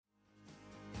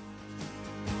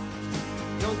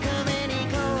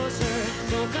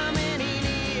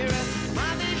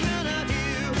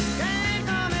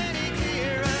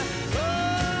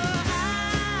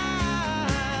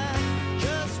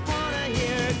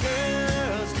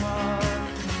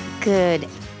Good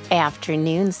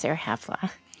afternoon, Sarah Hafla.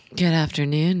 Good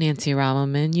afternoon, Nancy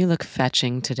Rommelman. You look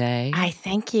fetching today. I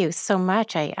thank you so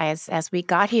much. As we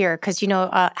got here, because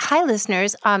hi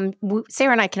listeners.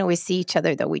 Sarah and I can always see each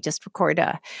other, though we just record.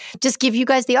 Just give you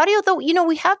guys the audio, though.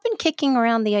 We have been kicking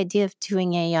around the idea of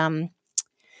doing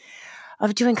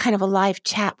kind of a live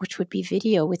chat, which would be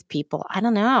video with people. I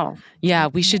don't know. Yeah,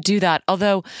 we should do that.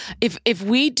 Although, if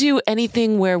we do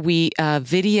anything where we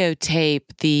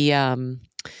videotape the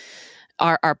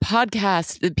our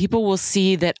podcast, the people will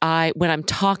see that when I'm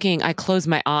talking, I close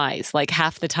my eyes like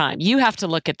half the time. You have to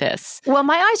look at this. Well,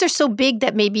 my eyes are so big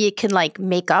that maybe it can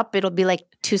make up. It'll be like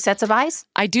two sets of eyes.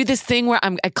 I do this thing where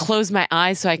I close my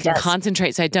eyes so I can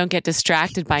concentrate, so I don't get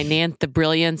distracted by the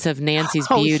brilliance of Nancy's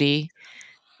beauty.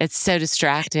 It's so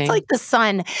distracting. It's like the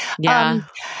sun. Yeah.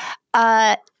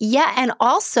 Yeah. And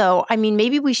also,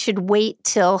 maybe we should wait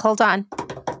till, hold on,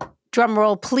 drum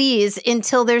roll, please,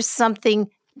 until there's something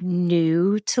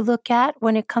new to look at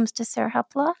when it comes to Sarah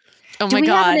Hepla. Oh my God. Do we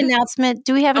have an announcement?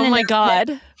 Oh my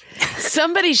God.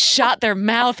 Somebody shot their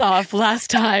mouth off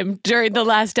last time during the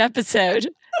last episode.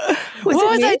 What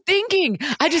was I thinking?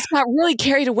 I just got really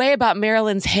carried away about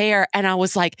Marilyn's hair. And I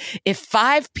was like, if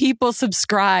 5 people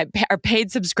subscribe, are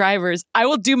paid subscribers, I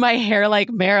will do my hair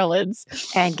like Marilyn's.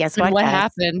 And guess what? What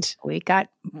happened? We got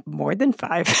more than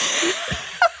 5.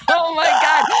 Oh my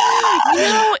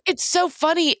God. It's so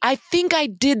funny. I think I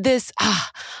did this. I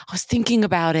was thinking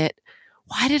about it.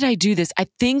 Why did I do this? I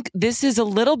think this is a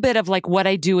little bit of what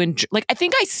I do I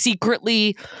think I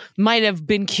secretly might have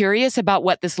been curious about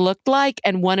what this looked like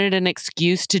and wanted an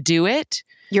excuse to do it.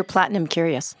 You're platinum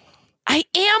curious. I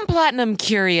am platinum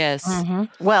curious.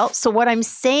 Mm-hmm. Well, so what I'm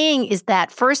saying is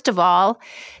that, first of all,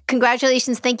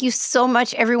 congratulations. Thank you so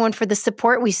much, everyone, for the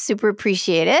support. We super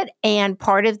appreciate it. And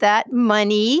part of that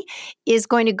money is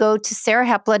going to go to Sarah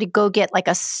Hepla to go get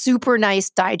a super nice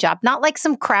dye job. Not like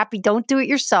some crappy, don't do it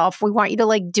yourself. We want you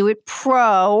to do it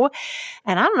pro.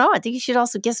 And I don't know, I think you should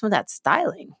also get some of that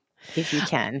styling. If you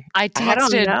can. I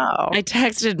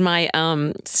texted my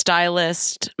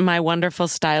stylist, my wonderful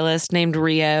stylist named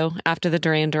Rio, after the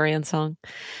Duran Duran song.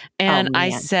 And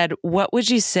I said, what would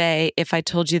you say if I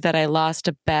told you that I lost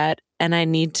a bet and I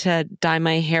need to dye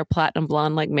my hair platinum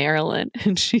blonde like Marilyn?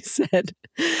 And she said,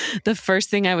 the first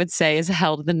thing I would say is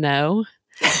hell to the no.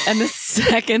 And the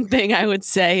second thing I would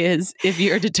say is, if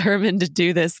you're determined to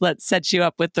do this, let's set you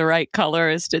up with the right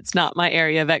colorist. It's not my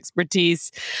area of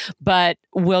expertise, but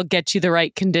we'll get you the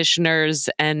right conditioners.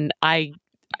 And I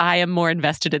am more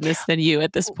invested in this than you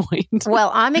at this point. Well,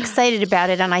 I'm excited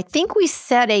about it. And I think we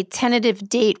set a tentative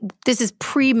date. This is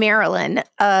pre-Marilyn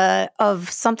of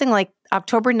something like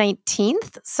October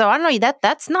 19th. So I don't know,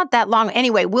 that's not that long.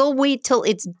 Anyway, we'll wait till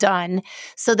it's done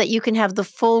so that you can have the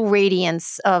full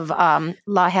radiance of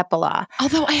La Hepla.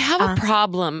 Although I have a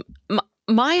problem.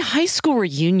 My high school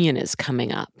reunion is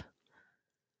coming up.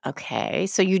 Okay,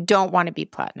 so you don't want to be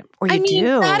platinum, or you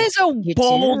do? That is a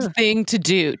bold thing to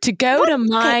do. To go to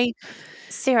my...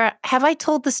 Sarah, have I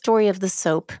told the story of the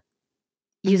soap?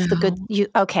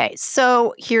 Okay,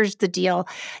 so here's the deal.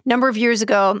 A number of years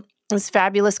ago, this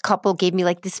fabulous couple gave me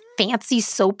this fancy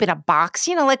soap in a box,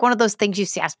 one of those things you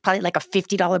see, probably a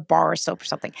 $50 bar of soap or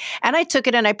something. And I took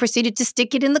it and I proceeded to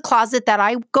stick it in the closet that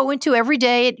I go into every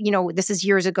day. This is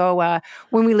years ago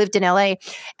when we lived in LA,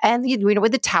 and where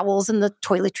the towels and the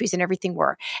toiletries and everything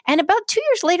were. And about 2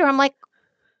 years later, I'm like,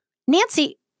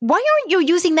 Nancy, why aren't you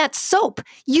using that soap?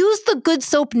 Use the good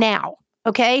soap now.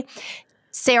 Okay.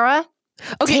 Sarah,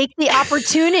 take the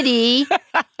opportunity.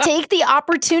 Take the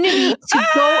opportunity to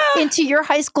go into your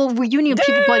high school reunion.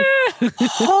 People going,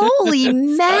 holy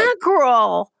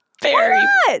mackerel. Very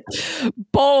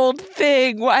bold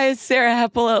thing. Why is Sarah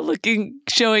Hepla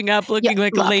showing up looking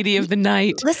like a lady of the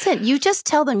night? Listen, you just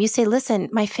tell them. You say, listen,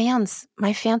 my fans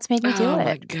made me do it. Oh,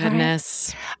 my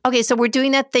goodness. Right? Okay, so we're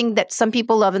doing that thing that some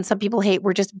people love and some people hate.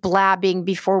 We're just blabbing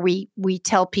before we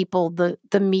tell people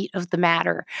the meat of the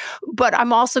matter. But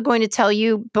I'm also going to tell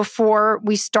you before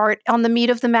we start on the meat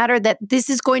of the matter that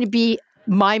this is going to be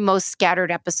my most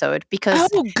scattered episode because...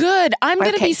 Oh, good. I'm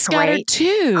going to be scattered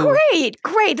too.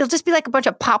 Great. It'll just be like a bunch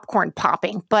of popcorn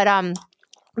popping. But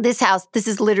this house,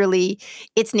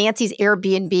 it's Nancy's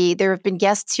Airbnb. There have been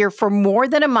guests here for more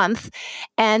than a month.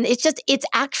 And it's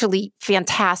actually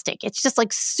fantastic. It's just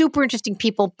super interesting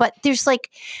people. But there's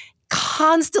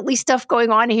constantly stuff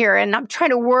going on here, and I'm trying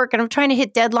to work and I'm trying to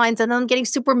hit deadlines, and I'm getting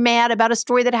super mad about a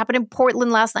story that happened in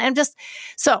Portland last night.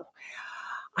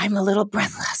 I'm a little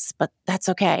breathless, but that's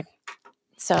okay.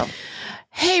 So,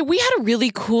 hey, we had a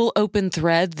really cool open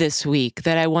thread this week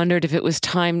that I wondered if it was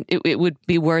time, it would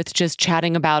be worth just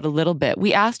chatting about a little bit.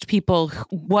 We asked people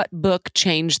what book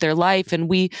changed their life, and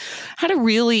we had a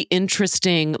really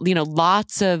interesting,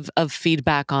 lots of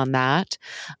feedback on that.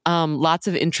 Lots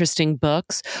of interesting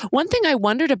books. One thing I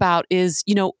wondered about is,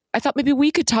 I thought maybe we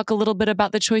could talk a little bit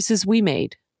about the choices we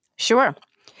made. Sure.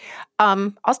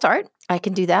 I'll start. I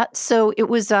can do that. So it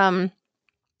was,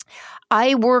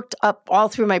 I worked up all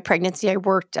through my pregnancy. I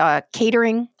worked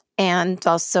catering and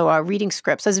also reading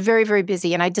scripts. I was very, very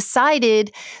busy. And I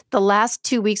decided the last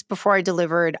 2 weeks before I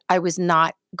delivered, I was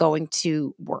not going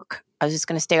to work. I was just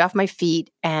going to stay off my feet.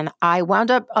 And I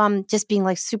wound up just being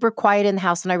like super quiet in the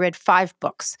house. And I read 5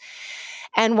 books.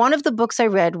 And one of the books I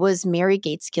read was Mary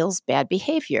Gaitskill's Bad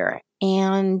Behavior.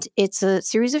 And it's a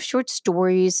series of short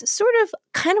stories, sort of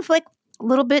kind of like a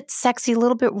little bit sexy, a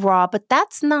little bit raw, but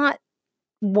that's not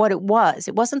what it was.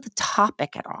 It wasn't the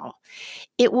topic at all.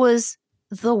 It was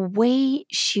the way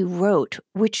she wrote,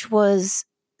 which was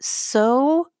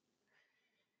so,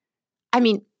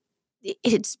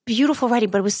 it's beautiful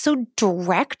writing, but it was so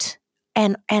direct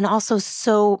and also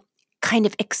so kind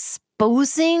of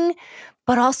exposing,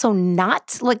 but also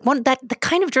not like the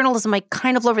kind of journalism I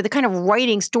kind of love, or the kind of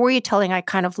writing, storytelling I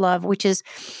kind of love, which is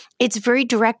it's very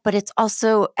direct, but it's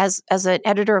also, as an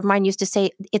editor of mine used to say,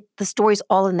 the story's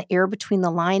all in the air between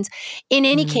the lines. In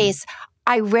any case,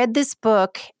 I read this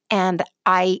book and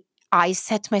I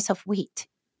said to myself, wait,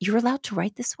 you're allowed to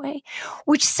write this way?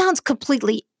 Which sounds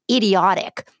completely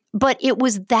idiotic, but it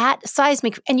was that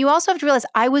seismic. And you also have to realize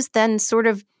I was then sort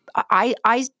of,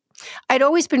 I'd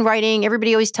always been writing.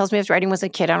 Everybody always tells me I was writing as a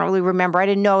kid. I don't really remember. I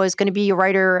didn't know I was going to be a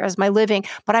writer as my living,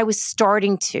 but I was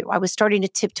starting to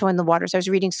tiptoe in the waters. I was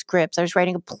reading scripts. I was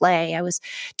writing a play. I was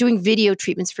doing video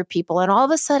treatments for people. And all of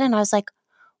a sudden I was like,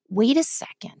 wait a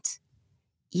second.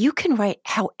 You can write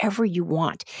however you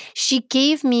want. She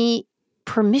gave me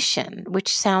permission,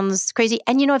 which sounds crazy.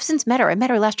 And, I've since met her. I met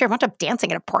her last year. I wound up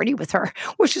dancing at a party with her,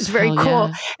 which was very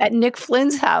cool at Nick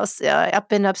Flynn's house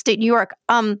up in upstate New York.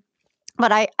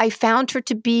 But I found her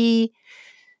to be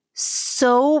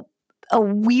so a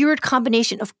weird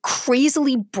combination of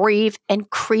crazily brave and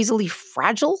crazily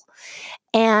fragile.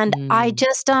 And I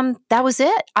just, that was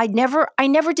it. I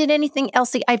never did anything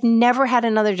else. I've never had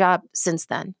another job since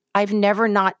then. I've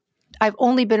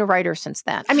only been a writer since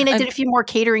then. I did a few more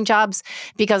catering jobs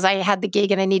because I had the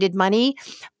gig and I needed money,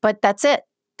 but that's it.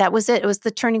 That was it. It was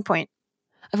the turning point.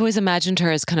 I've always imagined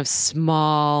her as kind of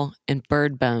small and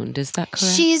bird-boned. Is that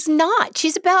correct? She's not.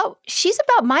 She's about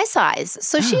my size.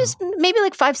 So she's maybe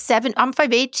like 5'7". I'm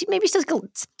 5'8". Maybe she's like a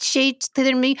shade thinner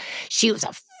than me. She was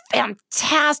a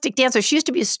fantastic dancer. She used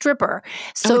to be a stripper.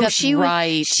 So she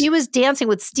was dancing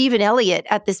with Stephen Elliott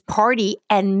at this party.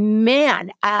 And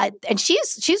man, and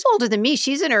she's older than me.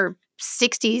 She's in her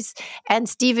 60s, and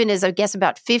Stephen is, I guess,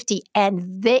 about 50.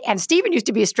 And Stephen used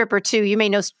to be a stripper too. You may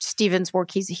know Stephen's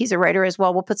work. He's a writer as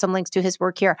well. We'll put some links to his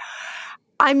work here.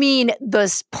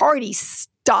 The party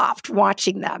stopped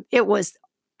watching them. It was,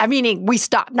 we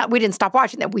stopped. We didn't stop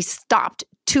watching them. We stopped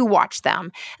to watch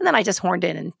them. And then I just horned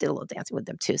in and did a little dancing with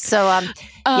them too. So,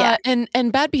 yeah.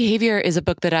 And Bad Behavior is a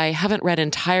book that I haven't read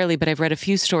entirely, but I've read a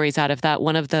few stories out of that.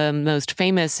 One of the most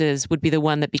famous would be the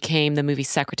one that became the movie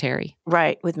Secretary.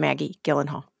 Right, with Maggie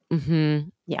Gyllenhaal. Mm-hmm.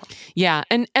 Yeah. Yeah.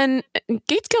 And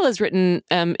Gaitskill has written,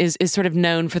 is sort of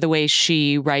known for the way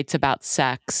she writes about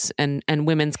sex and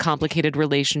women's complicated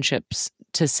relationships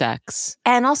to sex.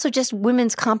 And also just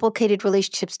women's complicated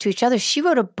relationships to each other. She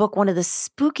wrote a book, one of the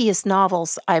spookiest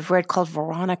novels I've read, called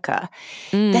Veronica.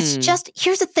 That's just,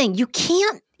 here's the thing.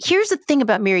 Here's the thing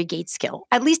about Mary Gaitskill,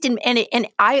 at least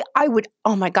I would,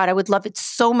 oh my God, I would love it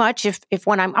so much if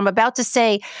when I'm about to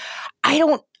say,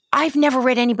 I've never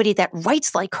read anybody that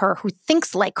writes like her, who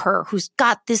thinks like her, who's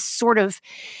got this sort of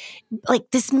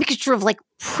like this mixture of like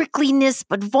prickliness,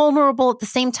 but vulnerable at the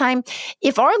same time.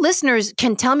 If our listeners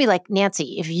can tell me, like,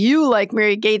 Nancy, if you like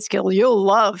Mary Gaitskill, you'll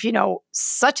love,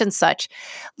 such and such,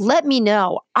 let me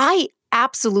know. I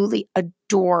absolutely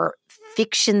adore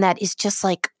fiction that is just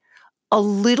like a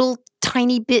little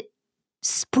tiny bit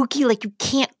spooky, like you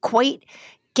can't quite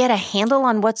get a handle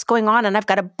on what's going on. And I've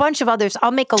got a bunch of others.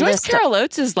 I'll make a list. Joyce Carol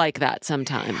Oates is like that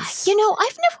sometimes. I've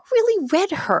never really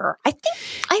read her. I think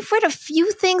I've read a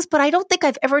few things, but I don't think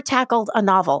I've ever tackled a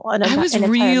novel. I was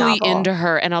really into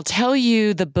her. And I'll tell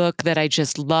you, the book that I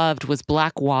just loved was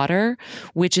Black Water,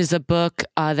 which is a book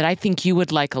that I think you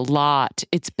would like a lot.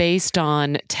 It's based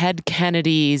on Ted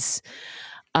Kennedy's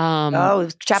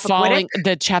the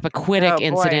Chappaquiddick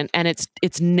incident, and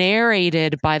it's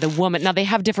narrated by the woman. Now they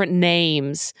have different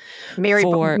names. Mary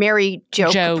Jo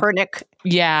Kopernik.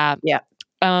 Yeah.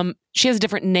 she has a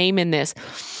different name in this,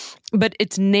 but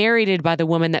it's narrated by the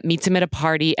woman that meets him at a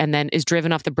party and then is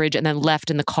driven off the bridge and then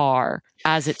left in the car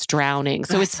as it's drowning.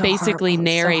 So it's basically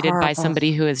narrated by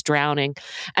somebody who is drowning.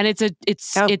 And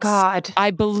it's God.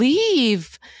 I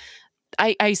believe,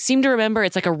 I seem to remember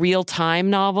it's like a real time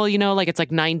novel, like it's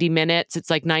like 90 minutes. It's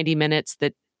like 90 minutes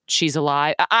that she's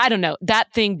alive. I don't know.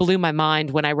 That thing blew my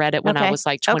mind when I read it when I was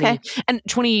like 20 and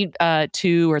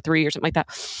 22 or 3 or something like that.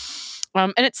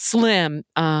 And it's slim.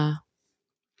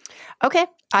 Okay.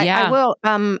 I will.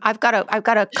 I've got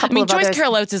a couple of Joyce others.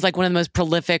 Carol Oates is like one of the most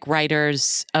prolific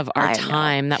writers of our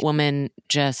time. That woman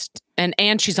just,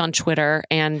 and she's on Twitter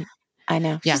and. I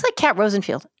know. She's like Kat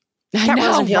Rosenfield. I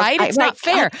know, right? It's not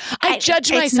fair. I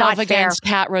judge myself against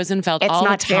Kat Rosenfeld all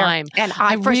the time. And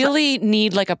I really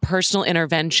need like a personal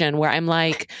intervention where I'm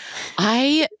like,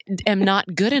 I am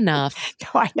not good enough.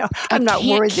 No, I know. I'm not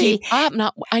worthy.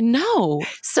 I know.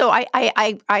 So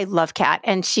I love Kat,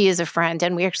 and she is a friend.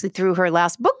 And we actually threw her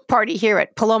last book party here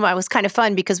at Paloma. It was kind of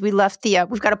fun because we left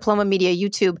we've got a Paloma Media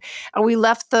YouTube, and we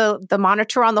left the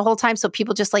monitor on the whole time. So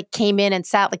people just like came in and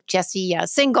sat, like Jesse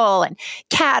Single and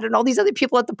Kat and all these other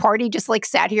people at the party just like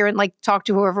sat here and like talked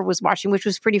to whoever was watching, which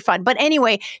was pretty fun. But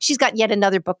anyway, she's got yet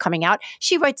another book coming out.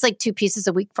 She writes like 2 pieces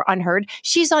a week for Unheard.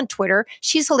 She's on Twitter.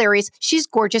 She's hilarious. She's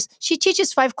gorgeous. She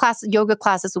teaches 5 yoga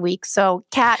classes a week. So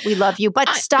Kat, we love you, but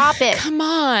stop it. Come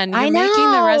on. You're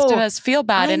making the rest of us feel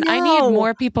bad. And I need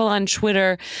more people on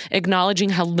Twitter acknowledging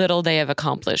how little they have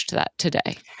accomplished that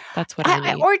today. That's what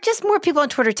I need. Or just more people on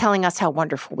Twitter telling us how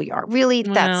wonderful we are. Really,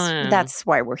 that's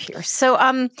why we're here. So,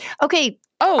 okay.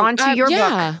 On to your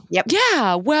book. Yep.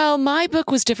 Yeah. Well, my book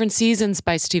was Different Seasons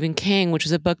by Stephen King, which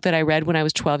was a book that I read when I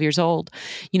was 12 years old.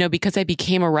 Because I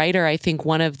became a writer, I think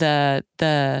one of the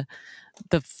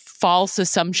false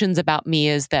assumptions about me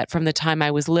is that from the time I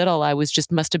was little, I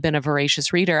must have been a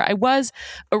voracious reader. I was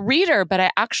a reader, but I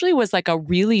actually was like a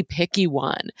really picky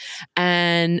one.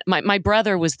 And my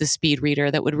brother was the speed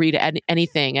reader that would read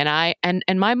anything.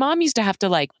 And my mom used to have to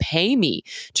like pay me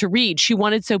to read. She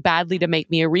wanted so badly to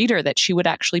make me a reader that she would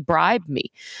actually bribe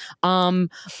me.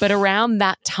 But around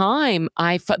that time,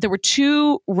 there were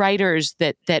 2 writers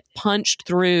that punched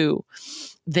through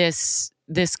this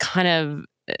kind of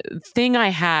thing I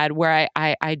had where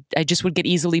I just would get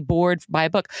easily bored by a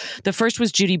book. The first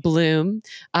was Judy Blume,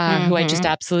 who I just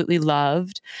absolutely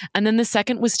loved. And then the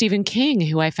second was Stephen King,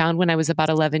 who I found when I was about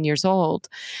 11 years old.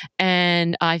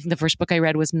 And I think the first book I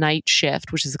read was Night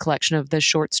Shift, which is a collection of the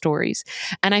short stories.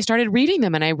 And I started reading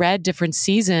them and I read Different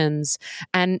Seasons,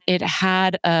 and it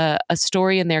had a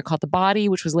story in there called The Body,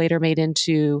 which was later made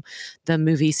into the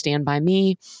movie Stand By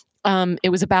Me. It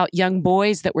was about young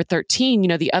boys that were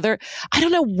 13. I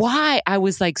don't know why I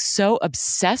was like so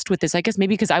obsessed with this. I guess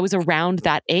maybe because I was around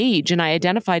that age and I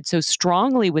identified so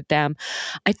strongly with them.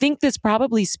 I think this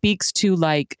probably speaks to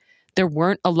like, there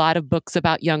weren't a lot of books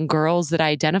about young girls that I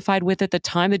identified with at the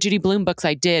time. The Judy Blume books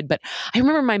I did, but I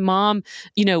remember my mom,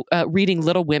 reading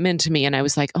Little Women to me, and I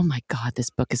was like, "Oh my God, this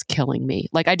book is killing me!"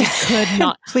 Like I just could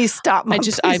not. Please stop, Mom. She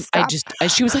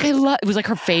was like, it was like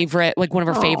her favorite, like one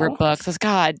of her favorite books. I was,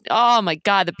 God, oh my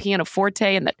God, the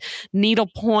pianoforte and the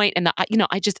needlepoint and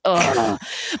I just, ugh.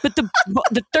 But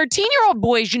the 13-year-old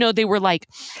boys, they were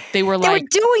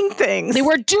doing things. They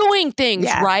were doing things,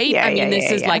 right?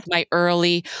 This is like my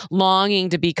early longing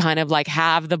to be kind of like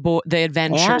have the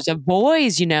adventures of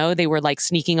boys, they were like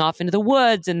sneaking off into the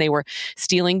woods and they were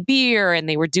stealing beer and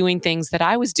they were doing things that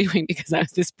I was doing because I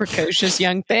was this precocious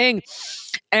young thing.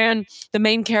 And the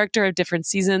main character of Different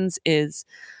Seasons is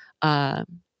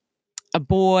a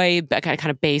boy kind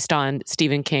of based on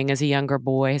Stephen King as a younger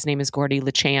boy. His name is Gordy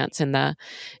LeChance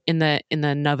in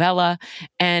the novella,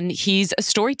 and he's a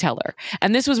storyteller.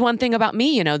 And this was one thing about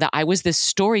me, that I was this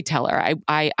storyteller.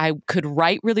 I could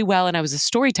write really well, and I was a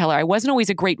storyteller. I wasn't always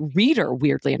a great reader,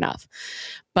 weirdly enough,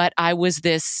 but I was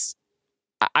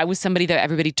somebody that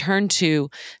everybody turned to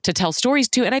tell stories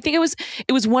to. And I think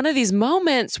it was one of these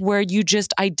moments where you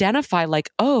just identify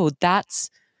like, oh,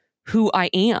 that's who I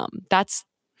am. That's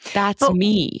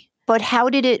me. But how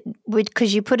did it?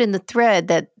 Because you put in the thread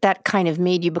that kind of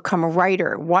made you become a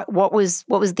writer. What was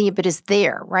the impetus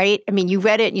there? Right? I mean, you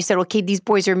read it and you said, "Okay, these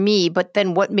boys are me." But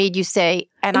then, what made you say?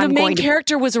 And the main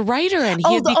character was a writer, and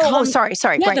he had become. Sorry.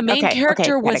 Yeah, right. The main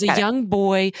character was a young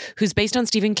boy who's based on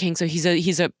Stephen King. So he's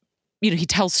a he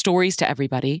tells stories to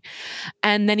everybody,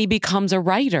 and then he becomes a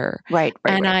writer. Right.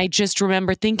 And I just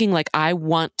remember thinking, like, I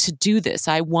want to do this.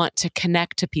 I want to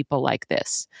connect to people like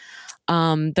this.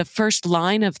 the first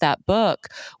line of that book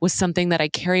was something that I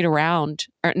carried around,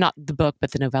 or not the book,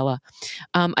 but the novella.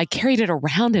 I carried it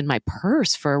around in my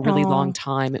purse for a really long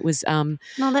time. It was no,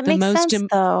 that makes sense,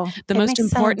 though. The most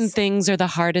important things are the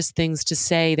hardest things to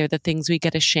say. They're the things we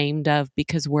get ashamed of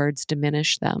because words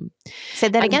diminish them. Say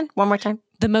that again, one more time.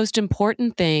 The most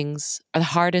important things are the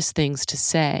hardest things to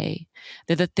say.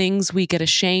 They're the things we get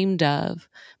ashamed of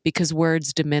because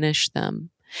words diminish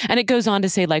them. And it goes on to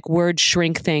say, like, words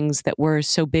shrink things that were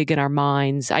so big in our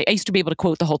minds. I used to be able to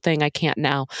quote the whole thing. I can't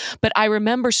now. But I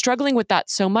remember struggling with that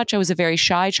so much. I was a very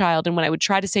shy child. And when I would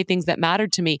try to say things that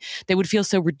mattered to me, they would feel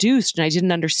so reduced and I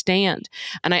didn't understand.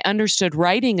 And I understood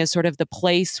writing as sort of the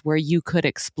place where you could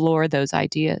explore those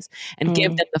ideas and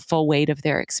give them the full weight of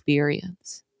their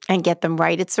experience. And get them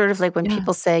right. It's sort of like when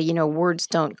people say, words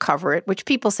don't cover it, which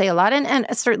people say a lot. And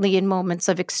certainly in moments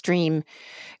of extreme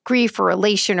grief or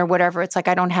elation or whatever, it's like,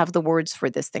 I don't have the words for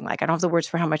this thing. Like, I don't have the words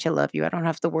for how much I love you. I don't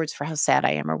have the words for how sad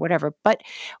I am or whatever. But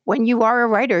when you are a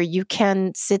writer, you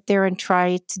can sit there and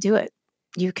try to do it.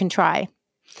 You can try.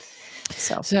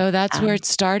 So that's where it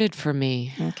started for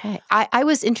me. Okay. I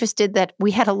was interested that we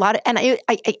had a lot of, and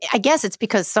I guess it's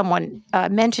because someone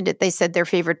mentioned it. They said their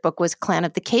favorite book was Clan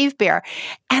of the Cave Bear.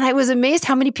 And I was amazed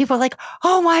how many people are like,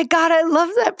 oh my God, I love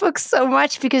that book so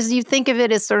much, because you think of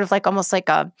it as sort of like almost like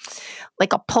a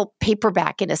pulp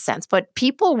paperback in a sense. But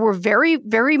people were very,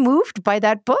 very moved by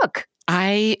that book.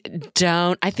 I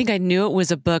think I knew it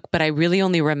was a book, but I really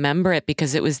only remember it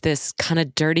because it was this kind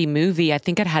of dirty movie. I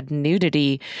think it had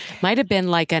nudity. Might have been it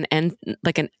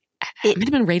might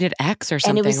have been rated X or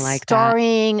something and it was like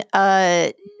starring,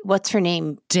 what's her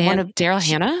name? Daryl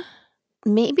Hannah?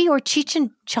 Maybe, or Cheech and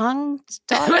Chong's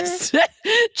daughter?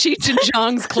 Cheech and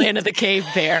Chong's Clan of the Cave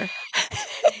Bear.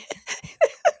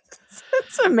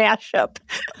 It's a mashup.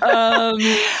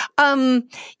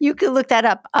 You could look that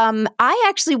up. I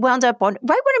actually wound up right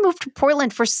when I moved to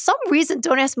Portland, for some reason,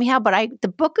 don't ask me how, but the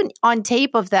book on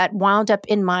tape of that wound up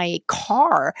in my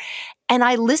car, and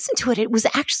I listened to it. It was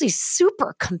actually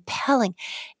super compelling.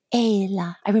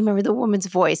 Ayla. I remember the woman's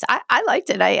voice. I liked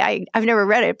it. I've never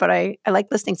read it, but I like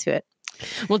listening to it.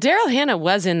 Well, Daryl Hannah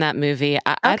was in that movie.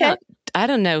 I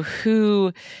don't know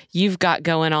who you've got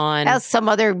going on. As some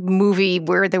other movie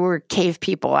where there were cave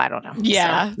people. I don't know.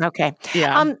 Yeah. So, okay.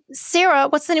 Yeah. Sarah,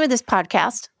 what's the name of this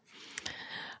podcast?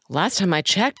 Last time I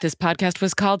checked, this podcast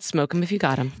was called Smoke 'Em If You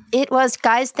Got 'Em. It was.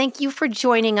 Guys, thank you for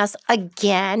joining us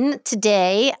again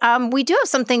today. We do have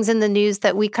some things in the news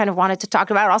that we kind of wanted to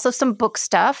talk about. Also some book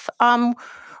stuff. Where do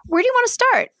you want to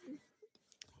start?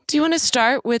 Do you want to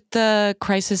start with the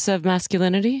crisis of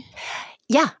masculinity?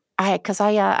 Yeah. Because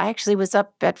I actually was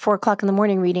up at 4:00 in the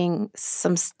morning reading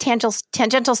some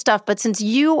tangential stuff. But since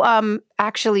you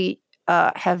actually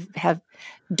have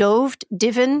dived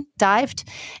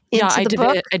into the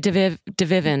book. I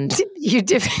divivined. You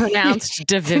pronounced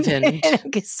divivined.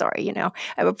 Okay, sorry, I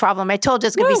have a problem. I told you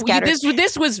it's going to be scattered.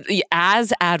 This was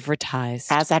as advertised.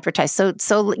 As advertised.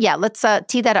 So yeah, let's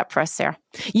tee that up for us, Sarah.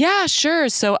 Yeah, sure.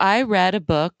 So I read a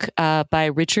book by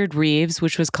Richard Reeves,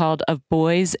 which was called Of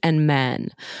Boys and Men: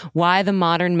 Why the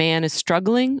Modern Man is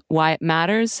Struggling, Why It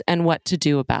Matters, and What to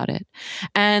Do About It.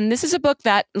 And this is a book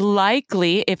that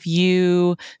likely, if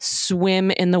you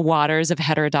swim in the waters of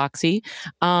heterodoxy,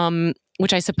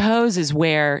 which I suppose is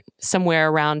somewhere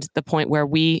around the point where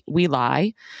we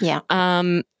lie. Yeah.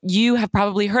 You have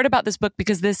probably heard about this book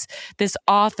because this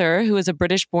author, who is a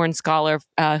British-born scholar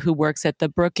who works at the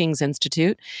Brookings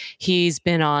Institute, he's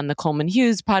been on the Coleman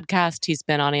Hughes podcast. He's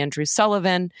been on Andrew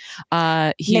Sullivan.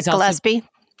 Nick Gillespie.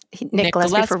 Nick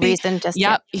Gillespie for Reason.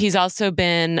 He's also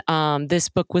been, this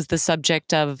book was the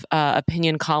subject of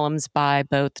opinion columns by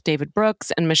both David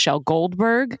Brooks and Michelle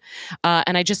Goldberg.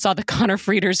 And I just saw that Connor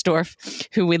Friedersdorf,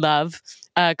 who we love,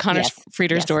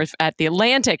 Friedersdorf at The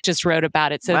Atlantic just wrote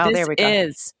about it. So this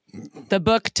is the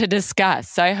book to discuss.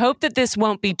 So I hope that this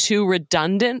won't be too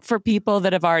redundant for people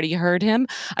that have already heard him.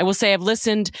 I will say I've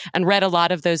listened and read a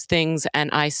lot of those things, and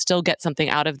I still get something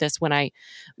out of this when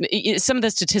some of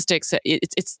the statistics,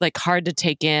 it's like hard to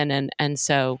take in. And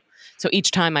so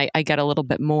each time I get a little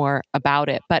bit more about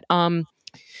it. But,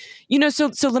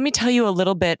 so let me tell you a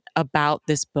little bit about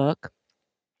this book.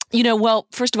 Well,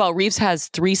 first of all, Reeves has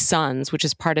 3 sons, which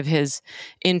is part of his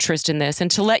interest in this.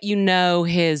 And to let you know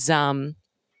his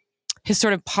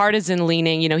sort of partisan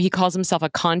leaning, he calls himself a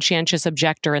conscientious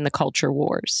objector in the culture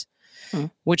wars,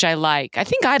 which I like. I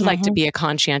think I'd like to be a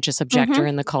conscientious objector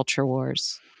in the culture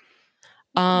wars.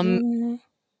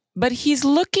 But he's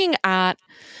looking at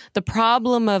the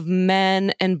problem of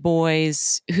men and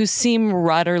boys who seem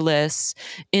rudderless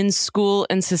in school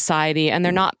and society, and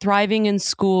they're not thriving in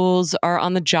schools or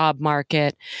on the job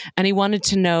market. And he wanted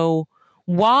to know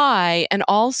why. And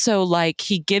also, like,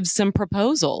 he gives some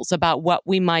proposals about what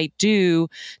we might do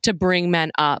to bring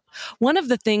men up. One of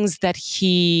the things that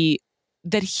he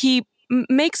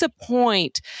makes a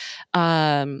point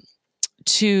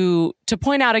to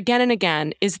point out again and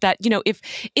again is that, you know,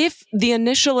 if the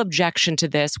initial objection to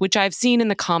this, which I've seen in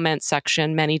the comments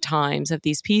section many times of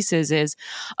these pieces, is,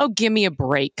 oh, give me a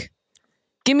break.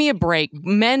 Give me a break.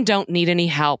 Men don't need any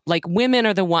help. Like, women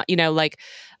are the one, you know, like,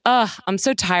 I'm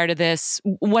so tired of this,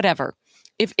 whatever.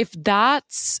 If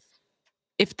that's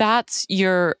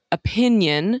your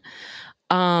opinion,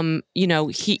 you know,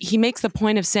 he makes the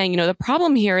point of saying, you know, the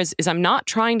problem here is I'm not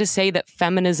trying to say that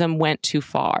feminism went too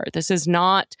far. This is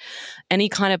not any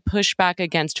kind of pushback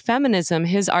against feminism.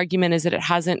 His argument is that it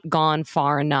hasn't gone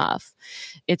far enough.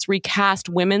 It's recast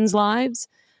women's lives,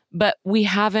 but we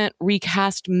haven't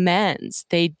recast men's.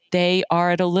 They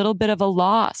are at a little bit of a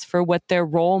loss for what their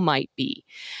role might be,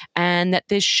 and that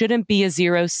this shouldn't be a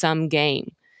zero-sum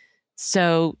game.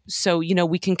 So, you know,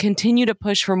 we can continue to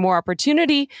push for more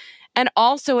opportunity and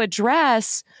also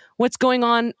address what's going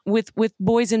on with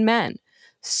boys and men.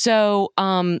 So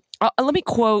let me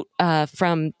quote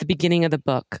from the beginning of the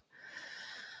book.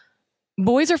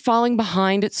 Boys are falling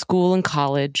behind at school and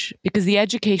college because the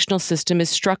educational system is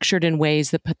structured in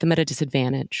ways that put them at a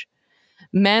disadvantage.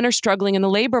 Men are struggling in the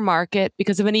labor market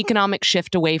because of an economic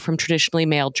shift away from traditionally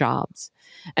male jobs.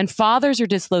 And fathers are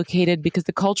dislocated because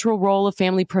the cultural role of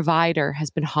family provider has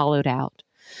been hollowed out.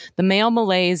 The male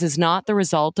malaise is not the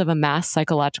result of a mass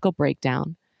psychological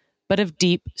breakdown, but of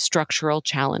deep structural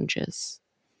challenges.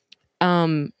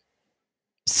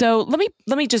 So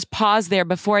let me just pause there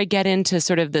before I get into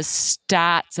sort of the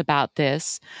stats about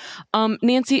this.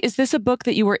 Nancy, is this a book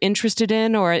that you were interested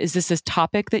in, or is this a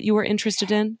topic that you were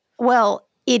interested in? Well,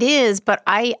 it is, but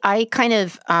I kind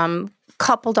of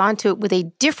coupled onto it with a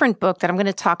different book that I'm going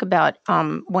to talk about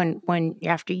when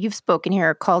after you've spoken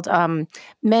here, called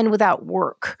Men Without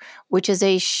Work, which is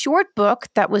a short book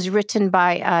that was written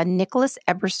by Nicholas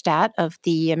Eberstadt of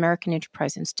the American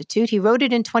Enterprise Institute. He wrote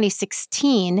it in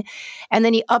 2016, and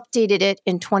then he updated it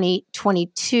in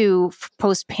 2022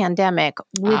 post-pandemic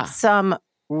with some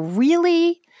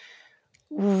really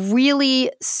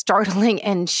startling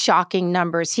and shocking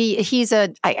numbers. He's I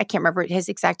can't remember his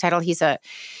exact title. He's a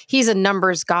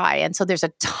numbers guy. And so there's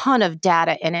a ton of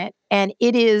data in it, and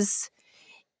it's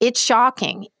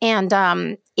shocking.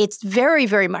 And it's very,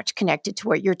 very much connected to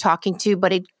what you're talking to,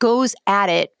 but it goes at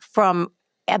it from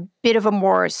a bit of a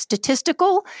more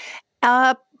statistical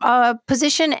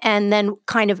position, and then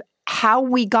kind of how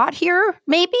we got here,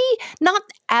 maybe not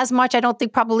as much, I don't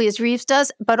think, probably as Reeves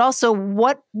does, but also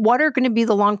what are going to be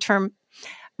the long-term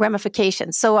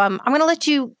ramifications. So I'm going to let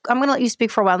you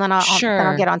speak for a while, then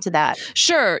I'll get onto that.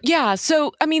 Sure. Yeah.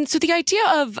 So, I mean, so the idea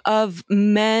of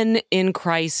men in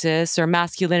crisis or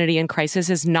masculinity in crisis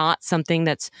is not something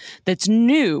that's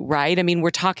new, right? I mean,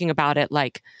 we're talking about it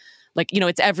like, you know,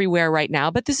 it's everywhere right now,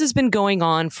 but this has been going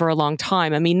on for a long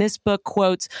time. I mean, this book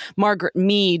quotes Margaret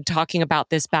Mead talking about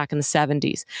this back in the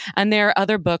 70s. And there are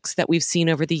other books that we've seen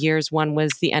over the years. One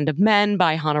was The End of Men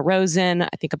by Hanna Rosin, I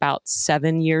think about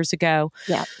 7 years ago.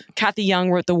 Yeah. Kathy Young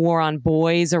wrote The War on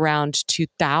Boys around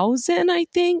 2000, I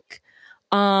think.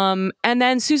 And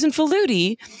then Susan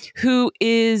Faludi, who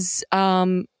is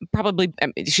probably,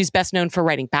 she's best known for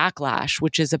writing Backlash,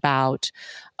 which is about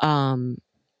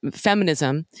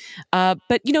feminism.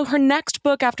 But, you know, her next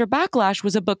book after Backlash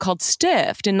was a book called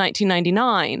Stiffed in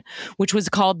 1999, which was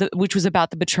about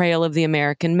the betrayal of the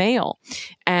American male.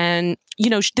 And, you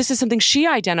know, this is something she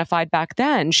identified back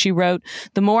then. She wrote,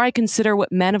 "The more I consider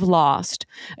what men have lost,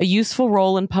 a useful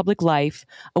role in public life,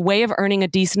 a way of earning a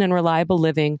decent and reliable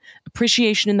living,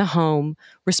 appreciation in the home,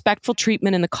 respectful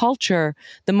treatment in the culture,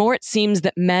 the more it seems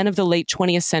that men of the late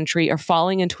 20th century are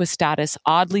falling into a status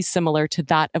oddly similar to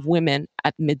that of women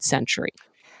at mid-century."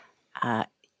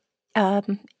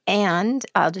 And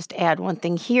I'll just add one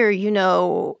thing here. You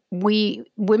know,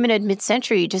 women at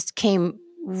mid-century just came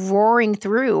roaring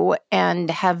through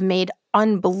and have made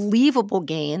unbelievable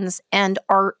gains and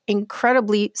are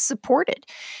incredibly supported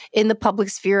in the public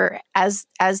sphere as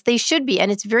they should be.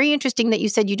 And it's very interesting that you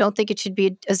said you don't think it should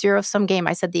be a zero-sum game.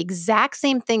 I said the exact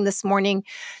same thing this morning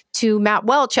to Matt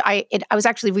Welch. I was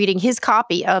actually reading his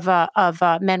copy of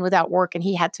Men Without Work, and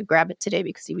he had to grab it today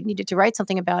because he needed to write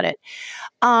something about it.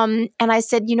 And I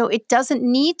said, you know, it doesn't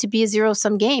need to be a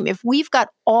zero-sum game. If we've got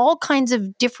all kinds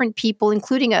of different people,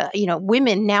 including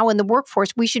women now in the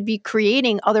workforce, we should be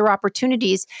creating other opportunities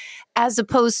as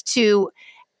opposed to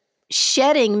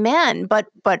shedding men. But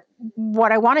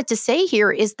what I wanted to say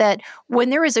here is that when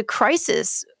there is a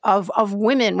crisis of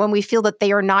women, when we feel that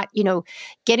they are not,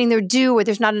 getting their due or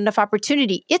there's not enough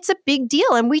opportunity, it's a big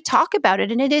deal. And we talk about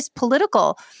it, and it is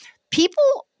political.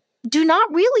 People do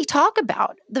not really talk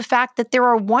about the fact that there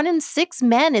are 1 in 6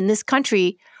 men in this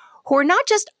country who are not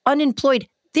just unemployed,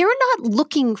 they're not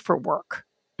looking for work.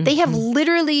 Mm-hmm.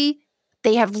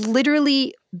 They have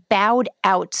literally bowed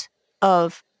out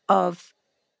of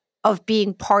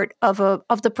being part of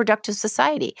the productive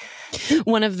society.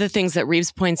 One of the things that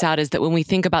Reeves points out is that when we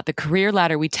think about the career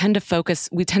ladder, we tend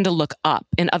to look up.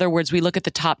 In other words, we look at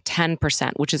the top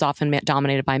 10%, which is often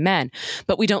dominated by men,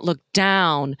 but we don't look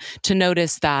down to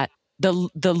notice that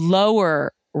the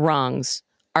lower rungs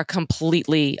are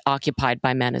completely occupied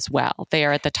by men as well. They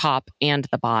are at the top and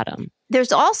the bottom.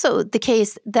 There's also the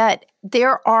case that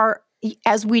there are,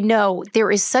 as we know,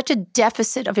 there is such a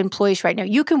deficit of employees right now.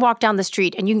 You can walk down the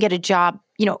street and you can get a job,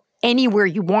 anywhere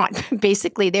you want.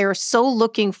 Basically, they are so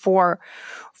looking for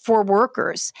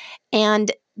workers.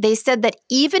 And they said that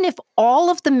even if all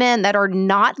of the men that are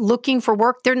not looking for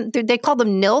work, they call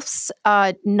them NILFs.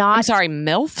 I'm sorry,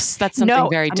 MILFs? That's something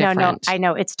very different. No, I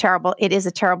know. It's terrible. It is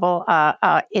a terrible,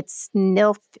 it's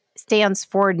NILF stands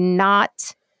for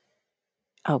not,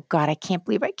 oh God, I can't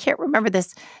believe I can't remember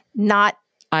this. Not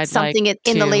something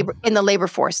in the labor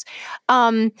force.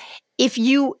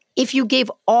 If you gave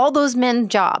all those men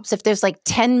jobs, if there's like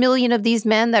 10 million of these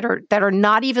men that are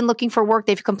not even looking for work,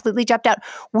 they've completely dropped out,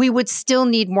 we would still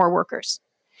need more workers.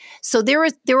 So there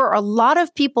are a lot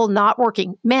of people not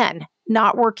working, men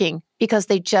not working, because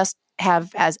they just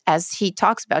have, as he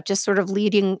talks about, just sort of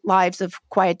leading lives of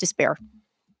quiet despair.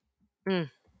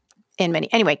 In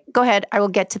many. Anyway, go ahead. I will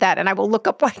get to that, and I will look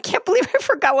up. I can't believe I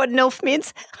forgot what NILF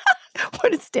means.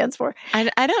 What it stands for.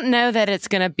 I don't know that it's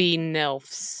going to be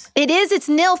NILFs. It is. It's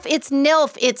NILF. It's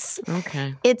NILF.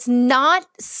 Okay. It's not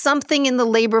something in the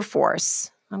labor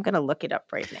force. I'm going to look it up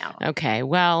right now. Okay.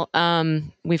 Well,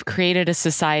 we've created a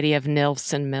society of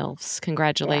NILFs and MILFs.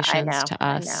 Congratulations to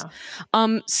us. I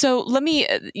know. So let me,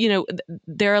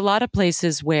 there are a lot of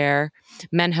places where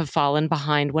men have fallen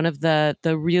behind. One of the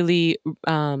really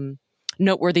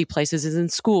noteworthy places is in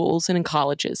schools and in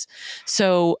colleges.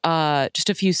 So just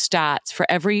a few stats. For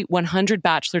every 100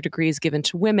 bachelor degrees given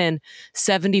to women,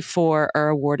 74 are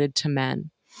awarded to men.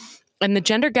 And the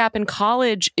gender gap in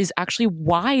college is actually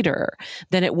wider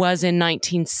than it was in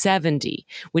 1970,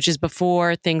 which is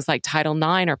before things like Title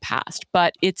IX are passed,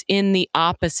 but it's in the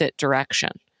opposite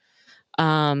direction.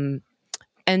 And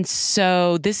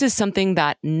so this is something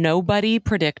that nobody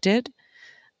predicted.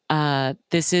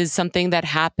 This is something that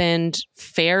happened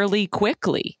fairly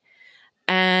quickly.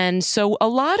 And so a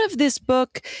lot of this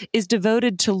book is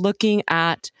devoted to looking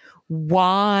at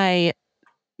why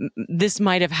this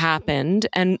might have happened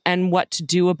and what to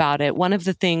do about it. One of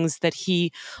the things that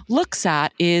he looks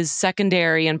at is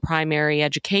secondary and primary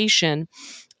education.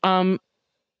 And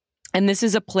this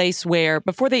is a place where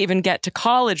before they even get to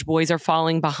college, boys are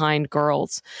falling behind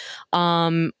girls.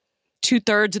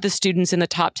 2/3 of the students in the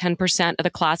top 10% of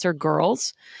the class are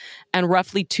girls, and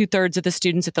roughly 2/3 of the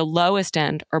students at the lowest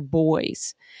end are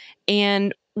boys.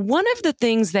 And one of the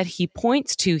things that he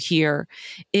points to here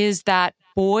is that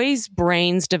boys'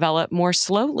 brains develop more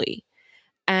slowly.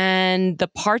 And the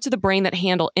parts of the brain that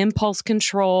handle impulse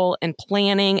control and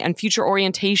planning and future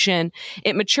orientation,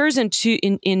 it matures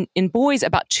in boys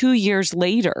about 2 years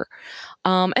later.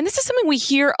 And this is something we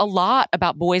hear a lot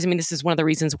about boys. I mean, this is one of the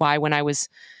reasons why when I was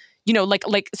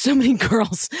like so many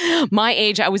girls my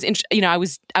age, I was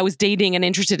dating and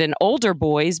interested in older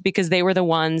boys because they were the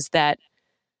ones that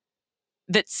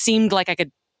seemed like I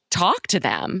could talk to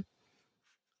them.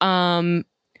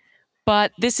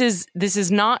 But this is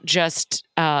not just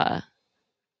this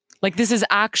is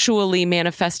actually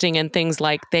manifesting in things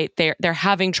like they're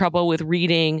having trouble with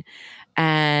reading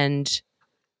and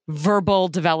verbal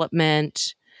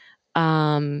development.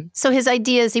 So his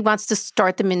idea is he wants to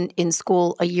start them in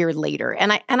school a year later.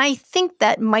 And I think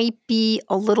that might be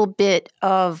a little bit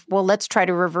of, well, let's try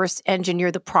to reverse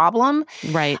engineer the problem.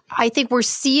 Right. I think we're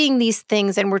seeing these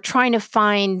things and we're trying to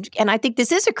find, and I think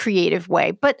this is a creative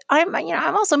way, but I'm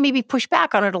also maybe push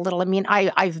back on it a little. I mean,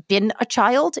 I've been a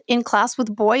child in class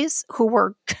with boys who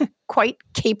were quite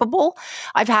capable.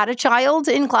 I've had a child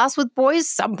in class with boys.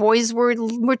 Some boys were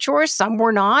mature, some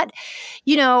were not.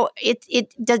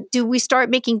 Do we start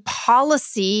making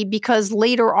policy because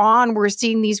later on we're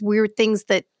seeing these weird things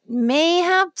that may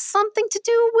have something to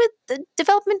do with the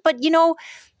development? But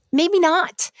maybe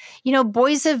not.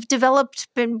 Girls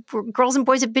and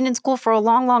boys have been in school for a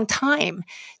long, long time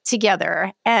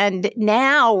together. And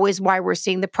now is why we're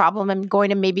seeing the problem. I'm going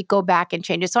to maybe go back and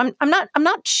change it. So I'm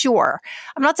not sure.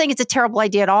 I'm not saying it's a terrible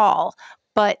idea at all,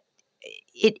 but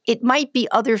it might be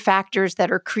other factors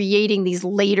that are creating these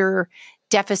later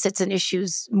deficits and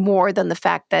issues more than the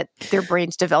fact that their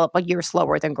brains develop a year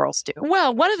slower than girls do.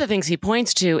 Well, one of the things he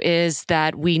points to is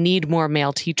that we need more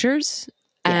male teachers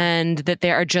and that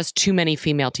there are just too many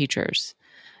female teachers.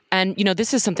 And,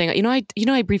 this is something,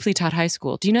 I briefly taught high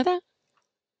school. Do you know that?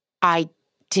 I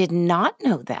did not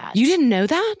know that. You didn't know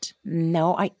that?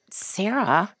 No,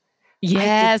 Sarah.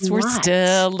 Yes, we're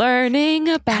still learning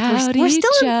about each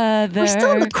other. We're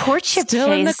still in the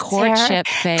courtship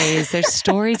phase. There's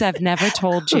stories I've never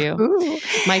told you.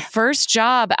 My first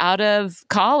job out of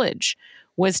college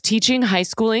was teaching high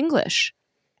school English.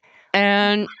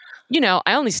 And,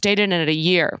 I only stayed in it a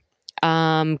year.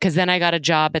 Because then I got a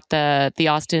job at the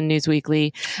Austin News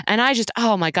Weekly, and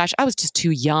oh my gosh, I was just too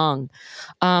young.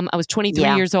 I was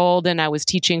 23 years old, and I was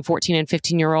teaching 14 and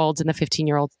 15-year-olds, and the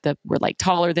 15-year-olds that were like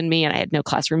taller than me, and I had no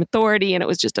classroom authority, and it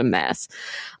was just a mess.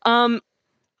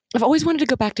 I've always wanted to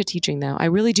go back to teaching, though. I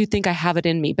really do think I have it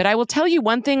in me. But I will tell you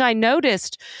one thing I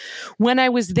noticed when I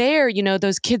was there,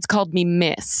 those kids called me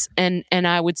Miss. And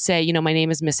I would say, my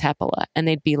name is Miss Hepala. And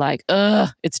they'd be like, ugh,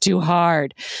 it's too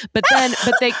hard. But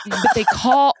they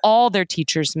call all their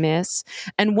teachers Miss.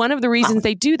 And one of the reasons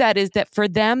they do that is that for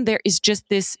them, there is just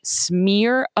this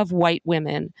smear of white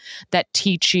women that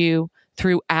teach you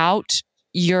throughout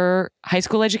your high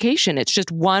school education. It's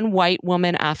just one white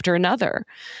woman after another.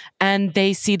 And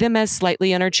they see them as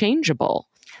slightly interchangeable.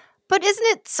 But isn't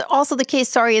it also the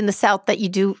case, in the South that you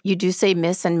do say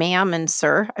Miss and Ma'am and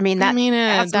Sir?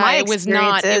 It was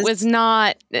not.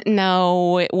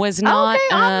 No, it was not.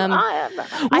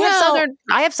 I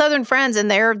have Southern friends,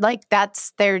 and they're like,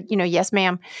 that's their, yes,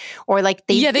 ma'am, or like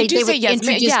they do say yes,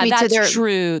 ma'am. Yeah, that's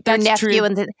true. Their nephew,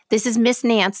 and this is Miss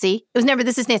Nancy. It was never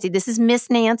this is Nancy. This is Miss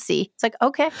Nancy. It's like,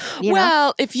 okay.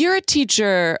 Well, if you're a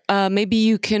teacher, maybe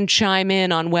you can chime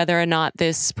in on whether or not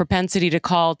this propensity to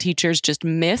call teachers just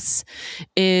Miss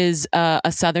is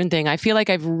a Southern thing. I feel like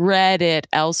I've read it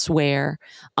elsewhere,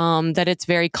 that it's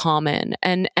very common.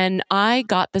 And I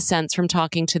got the sense from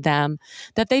talking to them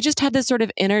that they just had this sort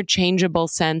of interchangeable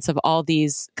sense of all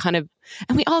these kind of,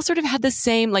 and we all sort of had the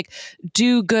same like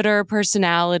do-gooder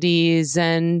personalities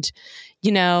and,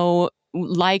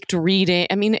 liked reading.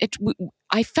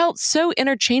 I felt so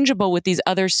interchangeable with these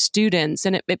other students,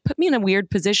 and it put me in a weird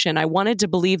position. I wanted to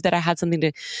believe that I had something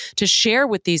to share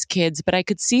with these kids, but I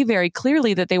could see very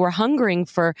clearly that they were hungering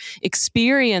for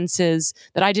experiences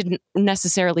that I didn't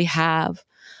necessarily have.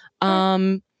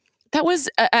 That was,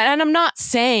 and I'm not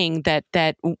saying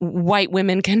that white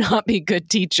women cannot be good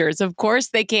teachers. Of course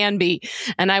they can be,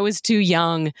 and I was too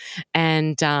young.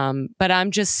 And but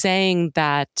I'm just saying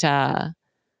that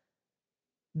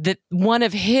one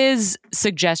of his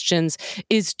suggestions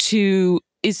is to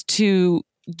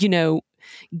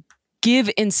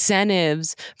give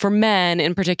incentives for men,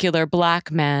 in particular Black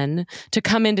men, to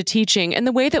come into teaching in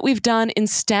the way that we've done in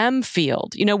STEM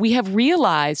field. We have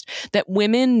realized that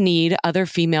women need other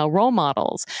female role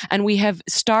models, and we have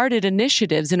started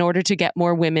initiatives in order to get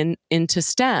more women into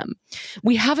STEM.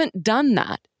 We haven't done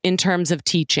that in terms of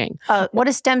teaching. What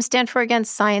does STEM stand for again?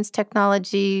 Science,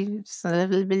 technology,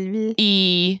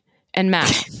 E, and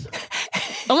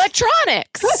math.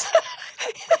 Electronics.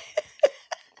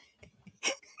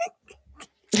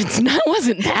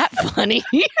 Wasn't that funny?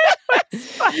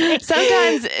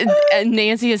 Sometimes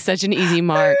Nancy is such an easy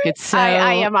mark. It's so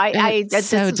I am. This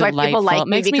so is delightful. Why people like it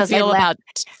makes me feel about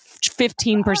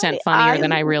 15% funnier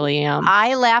than I really am.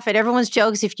 I laugh at everyone's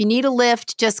jokes. If you need a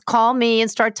lift, just call me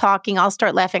and start talking. I'll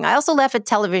start laughing. I also laugh at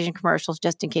television commercials,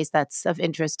 just in case that's of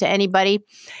interest to anybody.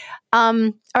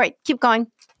 All right, keep going.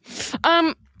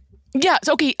 Yeah.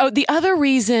 So, okay. Oh, the other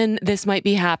reason this might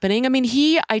be happening,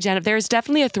 there's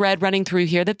definitely a thread running through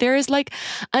here that there is like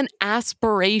an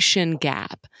aspiration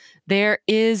gap. There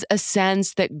is a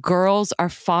sense that girls are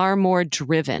far more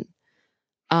driven.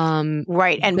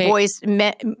 Right. And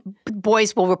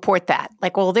boys will report that.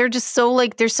 Like, well, they're just so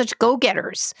they're such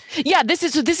go-getters. Yeah, this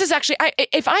is actually,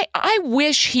 I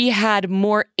wish he had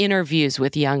more interviews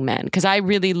with young men, because I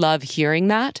really love hearing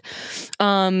that.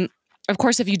 Of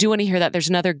course, if you do want to hear that, there's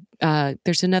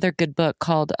another good book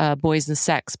called Boys and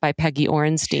Sex by Peggy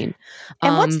Orenstein.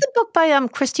 And what's the book by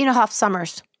Christina Hoff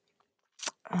Sommers?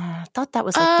 I thought that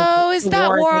was like is that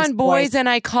War on Boys? And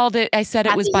I said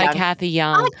it was by Cathy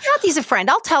Young. Kathy's a friend.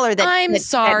 I'll tell her that. I'm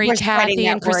sorry, Cathy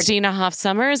and Christina Hoff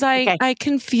Sommers. I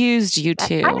confused you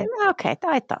two. Okay,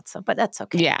 I thought so, but that's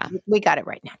okay. Yeah. We got it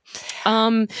right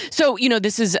now. So,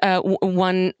 this is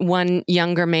one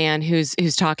younger man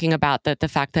who's talking about the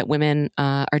fact that women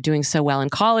are doing so well in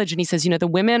college. And he says, the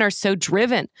women are so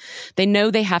driven. They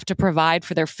know they have to provide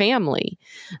for their family.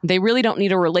 They really don't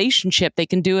need a relationship. They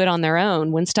can do it on their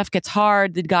own. When stuff gets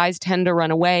hard, the guys tend to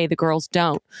run away. The girls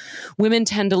don't. Women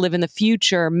tend to live in the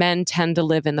future. Men tend to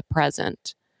live in the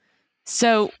present.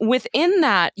 So within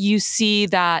that, you see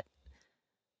that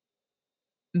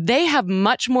they have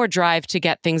much more drive to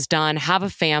get things done, have a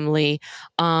family,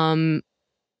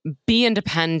 be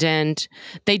independent.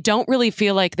 They don't really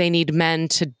feel like they need men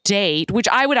to date, which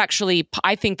I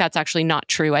think that's actually not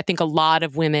true. I think a lot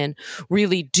of women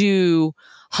really do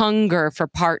hunger for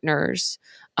partners.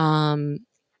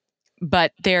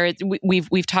 But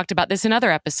we've talked about this in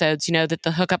other episodes, that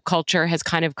the hookup culture has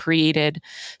kind of created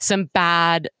some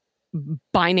bad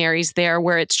binaries there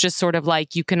where it's just sort of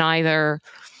like you can either,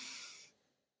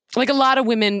 like a lot of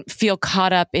women feel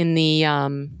caught up in the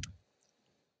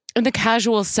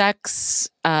casual sex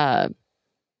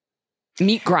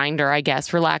meat grinder, I guess,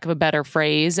 for lack of a better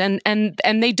phrase. And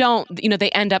they don't, they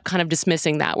end up kind of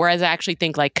dismissing that. Whereas I actually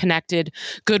think like connected,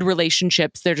 good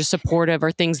relationships, they're just supportive,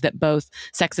 are things that both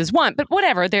sexes want. But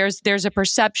whatever, there's a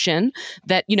perception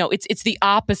that, it's the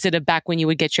opposite of back when you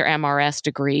would get your MRS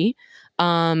degree.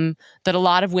 That a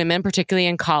lot of women, particularly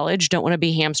in college, don't want to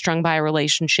be hamstrung by a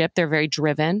relationship. They're very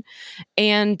driven.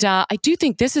 And I do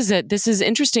think this is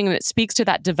interesting, and it speaks to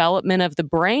that development of the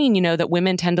brain, that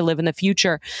women tend to live in the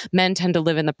future, men tend to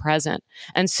live in the present.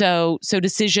 And so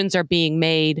decisions are being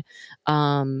made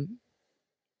that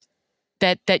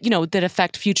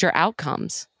affect future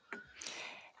outcomes.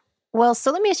 Well,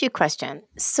 so let me ask you a question.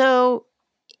 So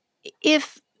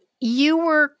if you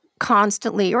were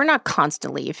constantly, or not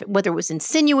constantly, whether it was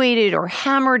insinuated or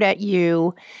hammered at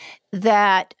you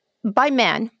that by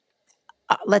men,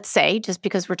 let's say, just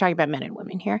because we're talking about men and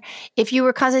women here, if you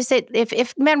were constantly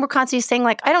if men were constantly saying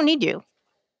like, I don't need you,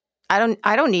 I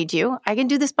don't need you, I can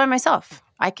do this by myself.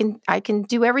 I can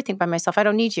do everything by myself. I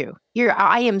don't need you.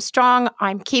 I am strong.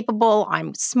 I'm capable.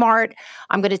 I'm smart.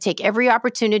 I'm going to take every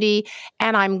opportunity,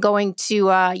 and I'm going to,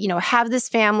 have this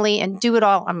family and do it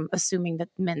all. I'm assuming that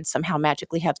men somehow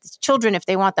magically have these children if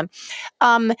they want them,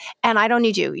 and I don't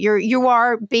need you. You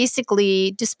are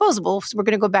basically disposable. So we're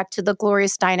going to go back to the Gloria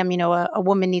Steinem. A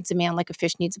woman needs a man like a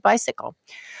fish needs a bicycle.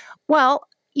 Well,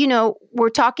 we're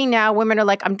talking now, women are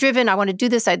like, I'm driven, I want to do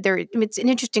this. It's an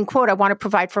interesting quote, I want to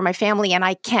provide for my family, and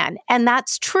I can. And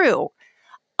that's true.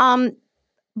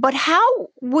 But how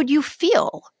would you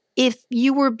feel if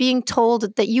you were being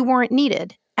told that you weren't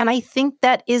needed? And I think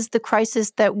that is the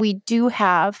crisis that we do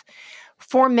have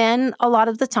for men a lot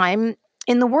of the time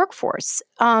in the workforce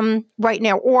right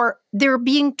now, or they're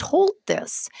being told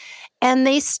this. And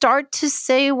they start to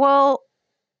say, well,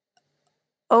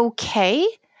 okay,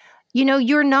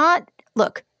 you're not,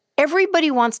 look,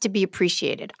 everybody wants to be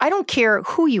appreciated. I don't care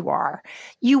who you are.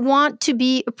 You want to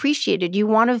be appreciated. You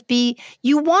want to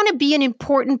be an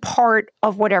important part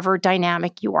of whatever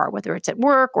dynamic you are, whether it's at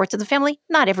work or to the family.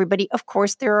 Not everybody, of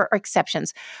course, there are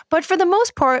exceptions. But for the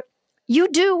most part, you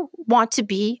do want to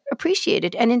be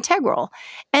appreciated and integral.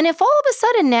 And if all of a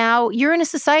sudden now you're in a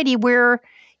society where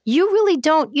you really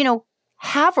don't,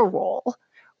 have a role,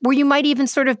 where you might even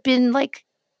sort of been like,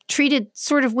 treated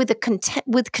sort of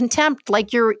with contempt,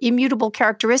 like your immutable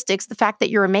characteristics, the fact that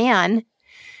you're a man,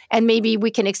 and maybe we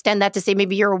can extend that to say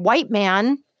maybe you're a white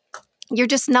man, you're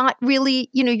just not really,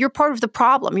 you're part of the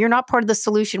problem. You're not part of the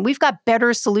solution. We've got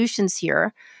better solutions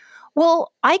here.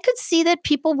 Well, I could see that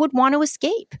people would want to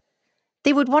escape.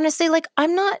 They would want to say like,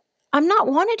 I'm not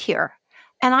wanted here.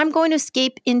 And I'm going to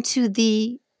escape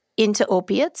into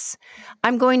opiates.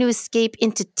 I'm going to escape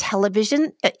into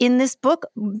television. In this book,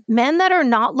 men that are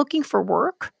not looking for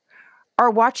work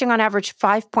are watching on average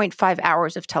 5.5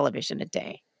 hours of television a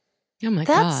day. Oh my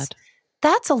God.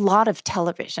 That's a lot of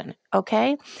television,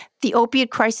 okay? The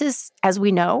opiate crisis, as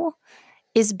we know,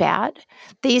 is bad.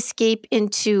 They escape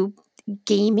into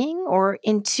gaming or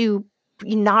into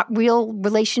not real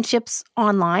relationships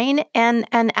online. And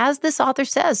as this author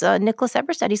says, Nicholas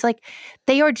Eberstadt, he's like,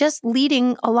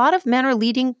 a lot of men are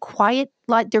leading quiet,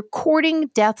 like they're courting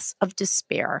deaths of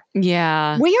despair.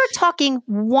 Yeah. We are talking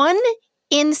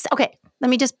okay, let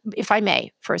me just, if I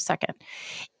may, for a second.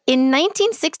 In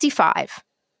 1965,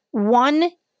 1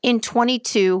 in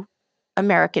 22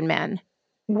 American men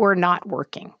were not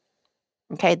working.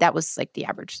 Okay, that was like the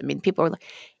average. I mean, people were like,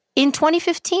 in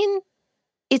 2015,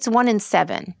 it's 1 in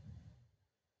 7.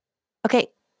 Okay,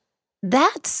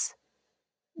 that's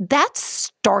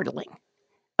startling.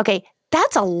 Okay,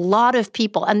 that's a lot of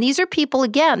people. And these are people,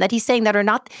 again, that he's saying that are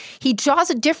not, he draws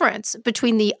a difference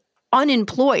between the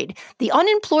unemployed. The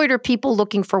unemployed are people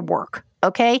looking for work,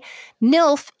 okay?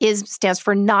 NILF stands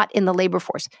for not in the labor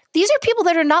force. These are people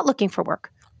that are not looking for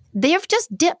work. They have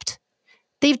just dipped.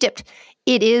 They've dipped.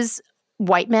 It is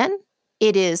white men.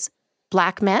 It is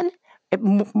Black men.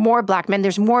 More Black men.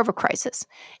 There's more of a crisis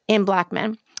in Black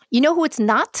men. You know who it's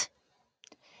not?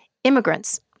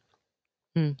 Immigrants.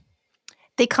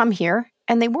 They come here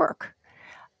and they work.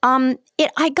 I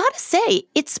gotta say,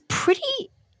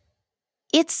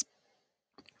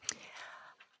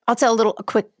 I'll tell a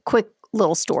quick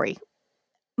little story.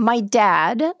 My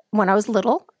dad, when I was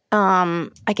little, I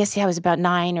guess I was about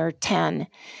 9 or 10,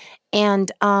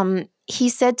 and he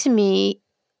said to me,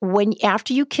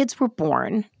 after you kids were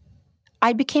born,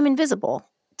 I became invisible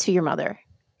to your mother.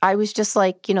 I was just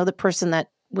like, the person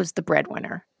that was the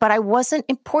breadwinner, but I wasn't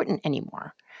important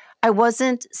anymore. I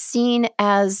wasn't seen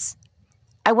as,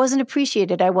 I wasn't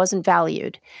appreciated. I wasn't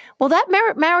valued. Well,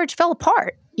 that marriage fell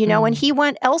apart, and he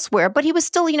went elsewhere, but he was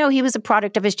still, he was a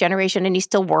product of his generation and he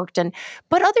still worked.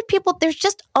 But other people, there's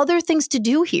just other things to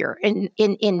do here in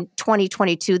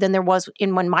 2022 than there was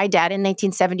when my dad in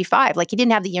 1975, like he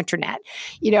didn't have the internet,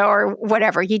 or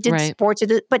whatever. He did sports,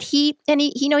 but he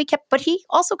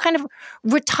also kind of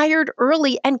retired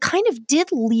early and kind of did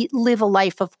live a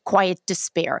life of quiet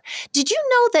despair. Did you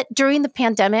know that during the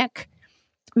pandemic,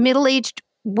 middle-aged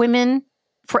women,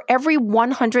 for every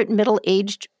 100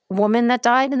 middle-aged woman that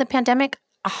died in the pandemic,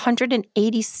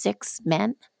 186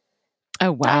 men.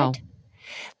 Oh, wow.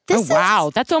 Wow.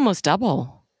 That's almost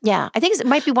double. Yeah. I think it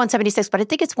might be 176, but I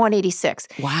think it's 186.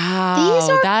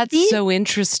 Wow. That's so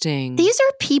interesting. These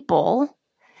are people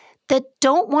that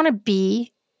don't want to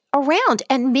be around.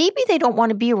 And maybe they don't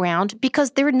want to be around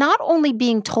because they're not only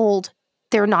being told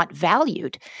they're not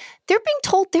valued, they're being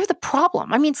told they're the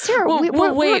problem. I mean, Sarah,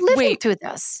 we're living through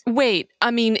this. Wait,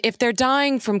 I mean, if they're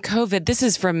dying from COVID, this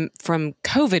is from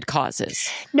COVID causes.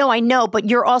 No, I know, but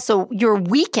you're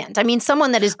weakened. I mean,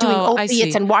 someone that is doing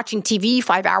opiates and watching TV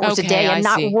 5 hours a day and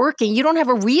not working, you don't have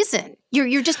a reason.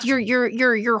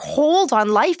 Your hold on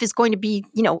life is going to be,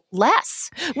 less.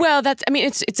 Well,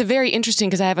 it's a very interesting,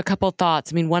 because I have a couple of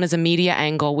thoughts. I mean, one is a media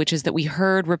angle, which is that we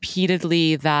heard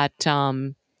repeatedly that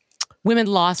women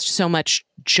lost so much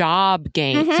job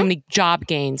gain, so many job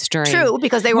gains during. True,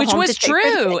 because they were which home was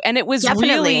true, and it was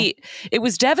Definitely. it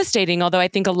was devastating. Although I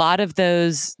think a lot of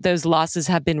those losses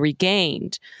have been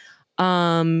regained.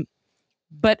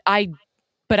 But I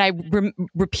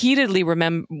repeatedly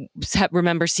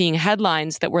remember seeing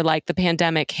headlines that were like, the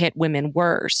pandemic hit women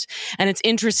worse, and it's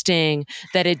interesting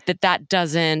that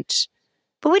doesn't.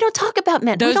 But we don't talk about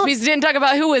men. Those pieces didn't talk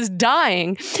about who was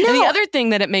dying. No. And the other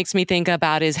thing that it makes me think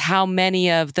about is how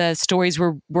many of the stories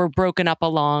were broken up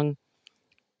along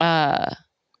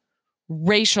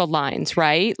racial lines,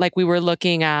 right? Like we were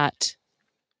looking at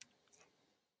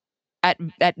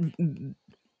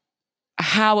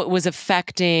how it was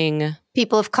affecting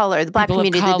people of color, the Black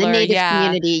community, the Native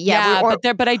community. Yeah.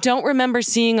 But I don't remember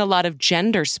seeing a lot of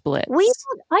gender splits.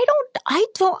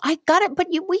 I got it. But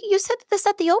you said this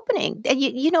at the opening.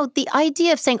 The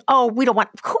idea of saying,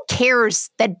 who cares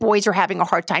that boys are having a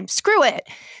hard time? Screw it.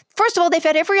 First of all, they've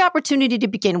had every opportunity to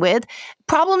begin with.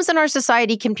 Problems in our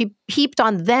society can be heaped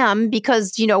on them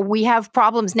because, we have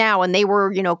problems now and they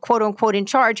were, quote unquote in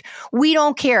charge. We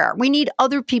don't care. We need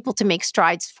other people to make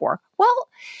strides for. Well,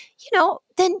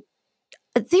 then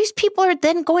these people are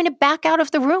then going to back out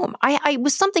of the room. I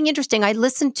was something interesting. I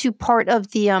listened to part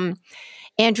of the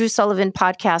Andrew Sullivan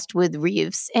podcast with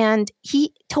Reeves, and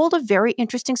he told a very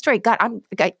interesting story.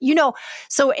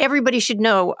 So everybody should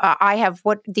know I have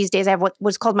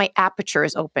what's called my aperture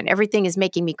is open. Everything is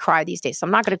making me cry these days, so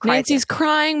I'm not going to cry. Nancy's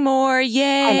crying more.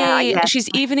 Yay! I know, She's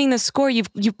evening the score.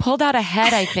 You've pulled out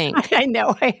ahead, I think. I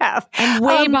know I have. I'm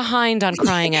way behind on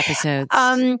crying episodes.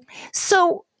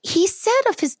 So he said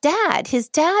of his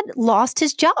dad lost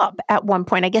his job at one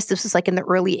point. I guess this was like in the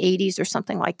early 80s or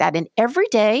something like that. And every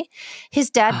day his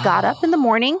dad got up in the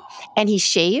morning and he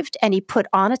shaved and he put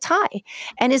on a tie.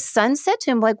 And his son said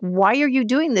to him, like, why are you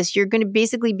doing this? You're going to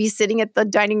basically be sitting at the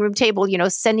dining room table,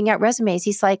 sending out resumes.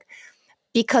 He's like,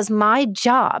 because my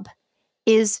job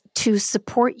is to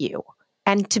support you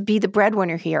and to be the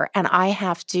breadwinner here. And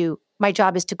my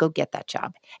job is to go get that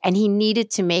job. And he needed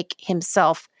to make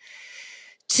himself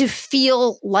to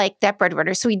feel like that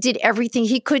breadwinner. So he did everything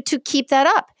he could to keep that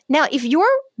up. Now, if you're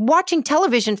watching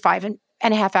television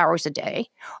 5.5 hours a day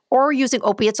or using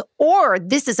opiates, or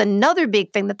this is another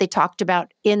big thing that they talked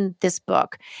about in this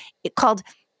book called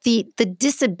the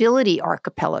disability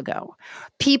archipelago,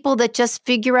 people that just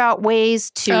figure out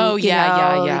ways to,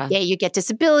 you get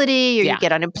disability or you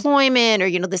get unemployment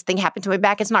or, this thing happened to my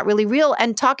back. It's not really real.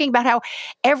 And talking about how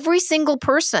every single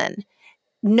person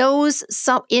knows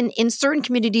in certain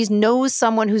communities knows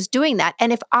someone who's doing that.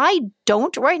 And if I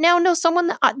don't right now know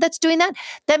someone that's doing that,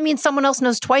 that means someone else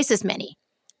knows twice as many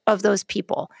of those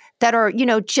people that are,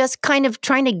 just kind of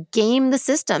trying to game the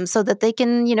system so that they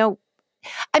can,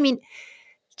 I mean,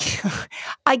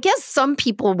 I guess some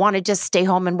people want to just stay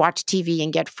home and watch TV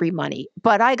and get free money.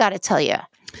 But I got to tell you,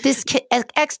 this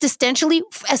existentially,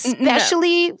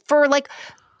 especially for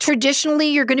traditionally,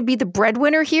 you're going to be the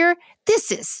breadwinner here.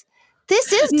 This is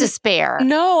despair.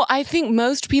 No, I think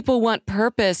most people want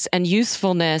purpose and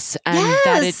usefulness and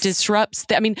that it disrupts.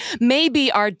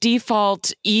 Maybe our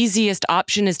default easiest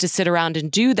option is to sit around and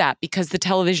do that because the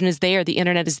television is there, the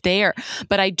internet is there.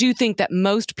 But I do think that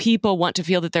most people want to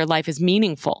feel that their life is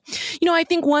meaningful. I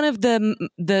think one of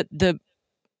the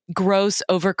gross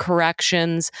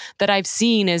overcorrections that I've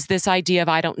seen is this idea of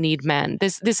I don't need men.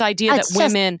 This idea that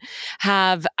women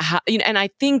have, and I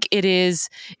think it is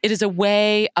a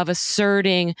way of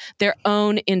asserting their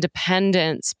own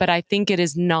independence, but I think it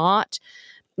is not.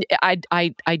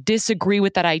 I disagree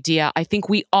with that idea. I think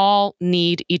we all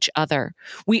need each other.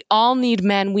 We all need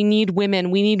men. We need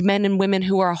women. We need men and women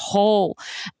who are whole.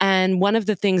 And one of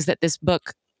the things that this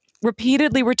book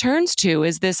repeatedly returns to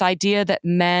is this idea that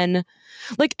men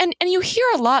and you hear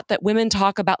a lot that women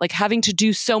talk about having to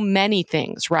do so many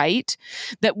things, right?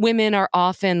 That women are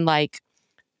often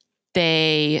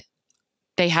they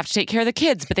have to take care of the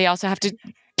kids, but they also have to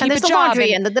keep a job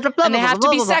and they have to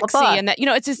be sexy and that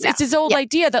it's this old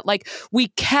idea that we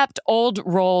kept old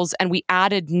roles and we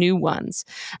added new ones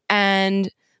and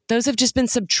those have just been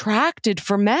subtracted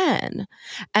for men.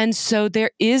 And so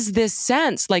there is this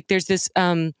sense there's this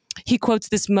he quotes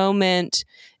this moment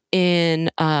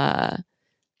in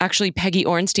actually Peggy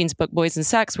Orenstein's book, Boys and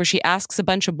Sex, where she asks a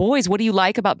bunch of boys, what do you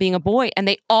like about being a boy? And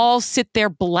they all sit there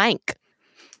blank.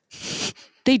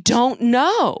 They don't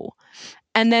know.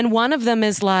 And then one of them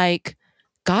is like,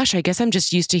 gosh, I guess I'm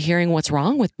just used to hearing what's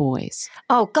wrong with boys.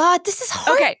 Oh, God, this is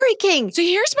heartbreaking. Okay. So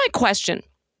here's my question.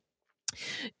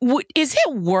 Is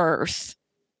it worth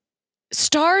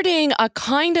starting a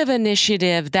kind of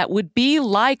initiative that would be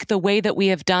like the way that we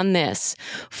have done this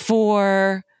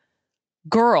for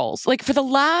girls? For the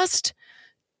last,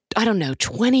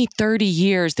 20, 30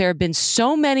 years, there have been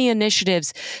so many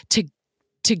initiatives to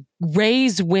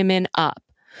raise women up.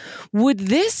 Would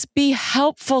this be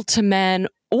helpful to men,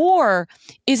 or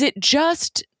is it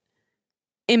just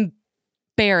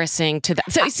embarrassing to them?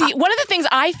 So, see, one of the things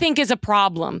I think is a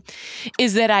problem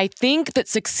is that I think that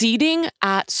succeeding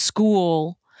at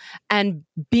school and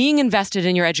being invested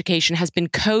in your education has been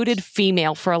coded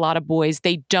female for a lot of boys.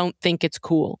 They don't think it's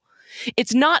cool.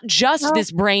 It's not just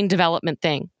this brain development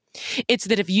thing. It's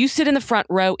that if you sit in the front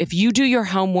row, if you do your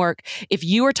homework, if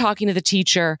you are talking to the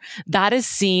teacher, that is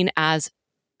seen as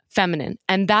feminine.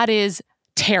 And that is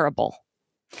terrible.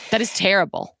 That is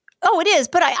terrible. Oh, it is.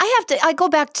 But I go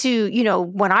back to,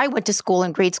 when I went to school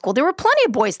in grade school, there were plenty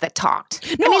of boys that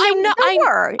talked. No,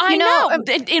 I know.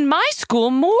 In my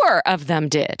school, more of them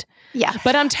did. Yeah.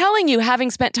 But I'm telling you,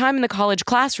 having spent time in the college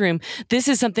classroom, this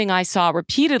is something I saw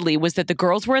repeatedly, was that the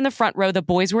girls were in the front row, the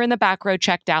boys were in the back row,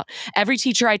 checked out. Every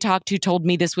teacher I talked to told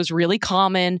me this was really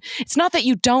common. It's not that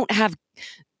you don't have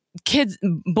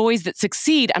boys that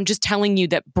succeed. I'm just telling you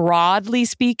that broadly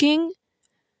speaking,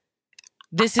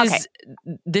 this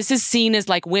is seen as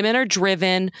women are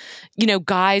driven,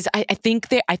 guys. I think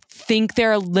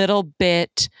they're a little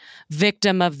bit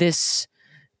victim of this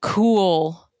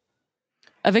cool.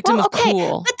 A victim of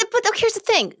cool. But here's the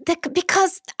thing,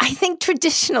 because I think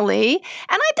traditionally, and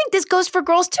I think this goes for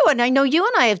girls too, and I know you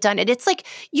and I have done it, it's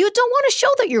you don't want to show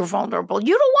that you're vulnerable.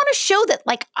 You don't want to show that,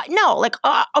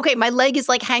 okay, my leg is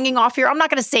hanging off here. I'm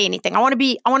not going to say anything. I want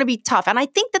to be tough. And I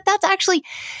think that that's actually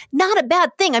not a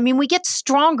bad thing. I mean, we get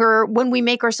stronger when we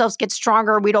make ourselves get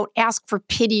stronger. We don't ask for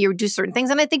pity or do certain things.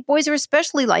 And I think boys are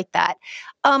especially like that.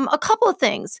 A couple of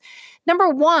things. Number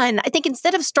one, I think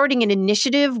instead of starting an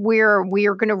initiative where we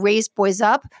are going to raise boys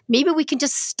up, maybe we can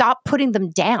just stop putting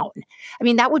them down. I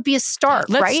mean, that would be a start,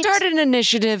 right? Let's start an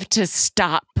initiative to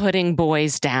stop putting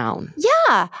boys down. Yeah.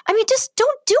 I mean, just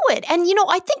don't do it. And,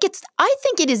 I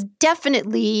think it is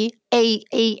definitely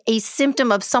a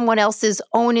symptom of someone else's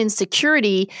own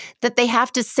insecurity that they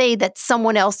have to say that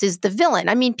someone else is the villain.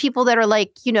 I mean, people that are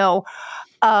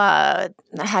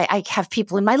I have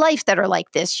people in my life that are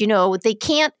like this. They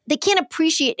can't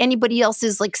appreciate anybody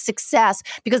else's like success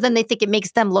because then they think it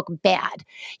makes them look bad.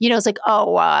 It's like,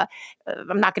 I'm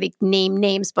not going to name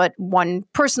names, but one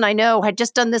person I know had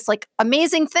just done this like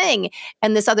amazing thing,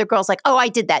 and this other girl's like, oh, I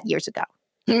did that years ago.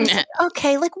 Like,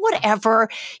 okay, like whatever,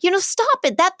 stop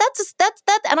it. That's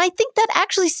and I think that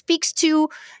actually speaks to,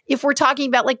 if we're talking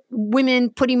about like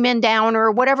women putting men down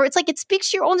or whatever, it's like it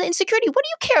speaks to your own insecurity. What do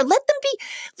you care? Let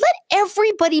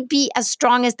everybody be as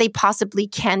strong as they possibly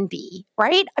can be,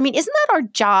 right? I mean, isn't that our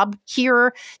job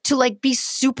here, to like be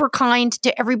super kind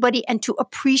to everybody and to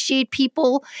appreciate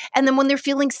people? And then when they're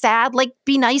feeling sad, like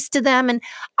be nice to them. And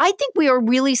I think we are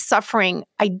really suffering,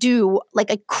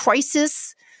 like a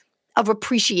crisis of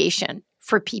appreciation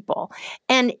for people.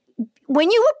 And when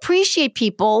you appreciate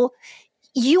people,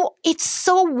 it's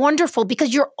so wonderful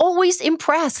because you're always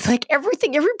impressed. Like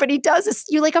everything everybody does is,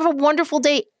 you like have a wonderful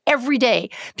day every day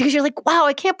because you're like, wow,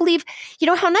 I can't believe,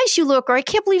 how nice you look, or I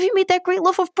can't believe you made that great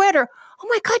loaf of bread, or oh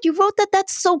my God, you wrote that.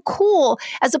 That's so cool.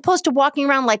 As opposed to walking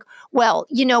around like, well,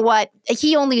 you know what?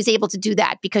 He only is able to do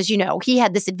that because, he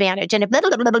had this advantage. And blah,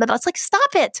 blah, blah, blah, blah. It's like,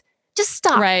 stop it. Just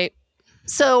stop. Right.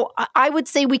 So I would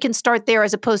say we can start there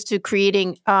as opposed to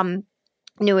creating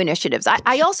new initiatives.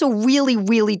 I also really,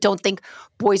 really don't think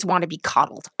boys want to be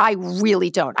coddled. I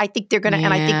really don't. I think they're going to,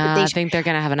 and I think they're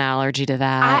going to have an allergy to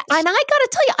that. And I got to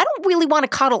tell you, I don't really want to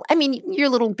coddle. I mean, your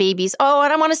little babies. Oh,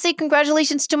 and I want to say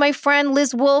congratulations to my friend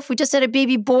Liz Wolf. We just had a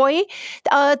baby boy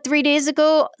 3 days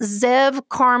ago, Zev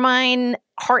Carmine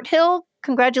Harthill.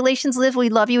 Congratulations, Liv. We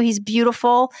love you. He's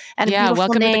beautiful. And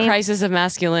welcome name. to the crisis of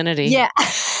masculinity. Yeah.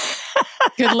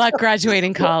 Good luck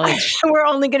graduating college. We're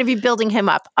only going to be building him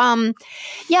up. I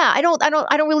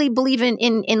don't really believe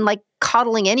in like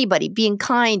coddling anybody. Being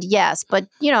kind, yes, but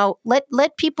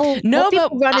let people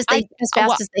run as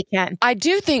fast as they can. I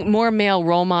do think more male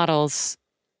role models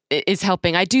is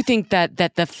helping. I do think that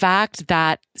the fact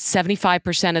that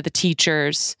 75% of the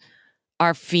teachers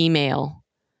are female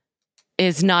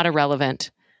is not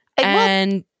irrelevant,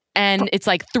 and it's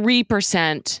like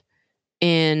 3%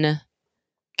 in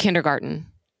kindergarten.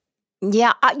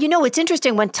 Yeah. It's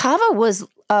interesting. When Tava was,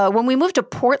 when we moved to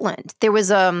Portland, there was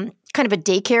kind of a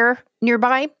daycare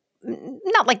nearby,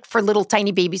 not like for little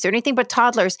tiny babies or anything, but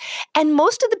toddlers. And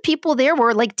most of the people there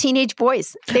were like teenage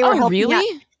boys. They were really? Out.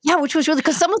 Yeah, which was really,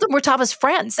 because some of them were Tava's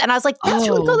friends. And I was like, that's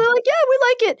really cool. They're like, yeah, we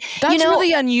like it. That's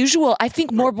really unusual. I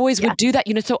think more boys would do that.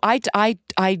 So I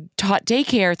taught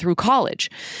daycare through college.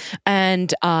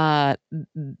 And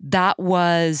that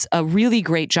was a really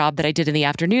great job that I did in the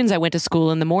afternoons. I went to school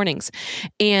in the mornings.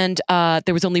 And there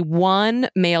was only one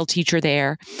male teacher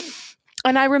there.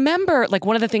 And I remember, like,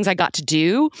 one of the things I got to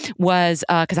do was,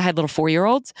 because I had little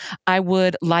 4-year-olds, I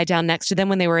would lie down next to them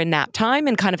when they were in nap time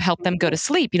and kind of help them go to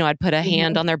sleep. I'd put a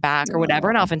hand on their back or whatever.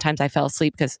 And oftentimes I fell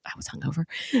asleep because I was hungover.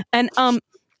 And I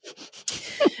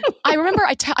remember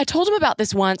I told him about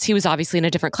this once. He was obviously in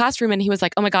a different classroom and he was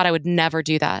like, oh my God, I would never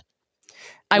do that.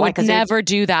 I would never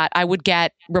do that. I would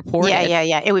get reported.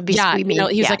 Yeah. It would be screaming.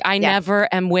 He was like, I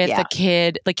never am with a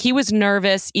kid. Like, he was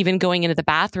nervous even going into the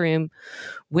bathroom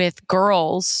with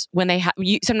girls when they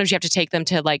sometimes you have to take them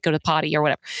to like go to the potty or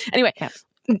whatever. Anyway,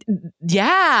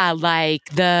 like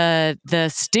the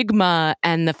stigma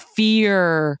and the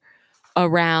fear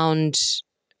around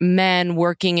men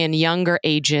working in younger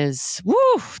ages. Woo,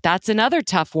 that's another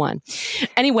tough one.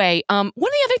 Anyway, one of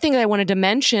the other things I wanted to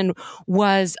mention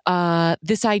was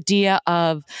this idea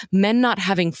of men not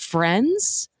having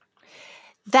friends.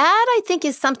 That, I think,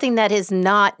 is something that is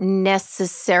not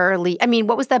necessarily, I mean,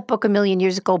 what was that book a million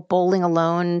years ago, Bowling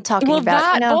Alone, talking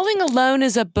about? Bowling Alone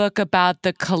is a book about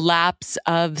the collapse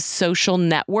of social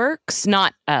networks,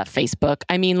 not Facebook.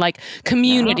 I mean, like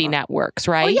community networks,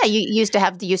 right? Oh, yeah. You used to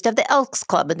have the Elks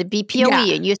Club and the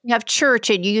BPOE, and you used to have church,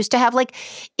 and you used to have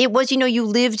it was, you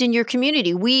lived in your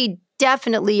community. We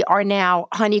definitely are now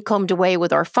honeycombed away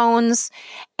with our phones,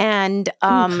 and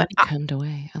honeycombed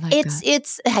away. I like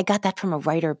that. I got that from a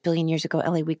writer a billion years ago,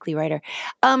 LA Weekly writer.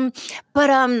 But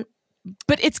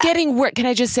it's getting worse. Can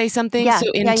I just say something? Yeah, so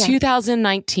in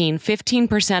 2019,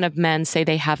 15% of men say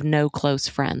they have no close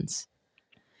friends,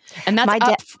 and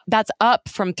that's up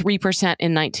from 3%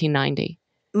 in 1990.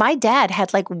 My dad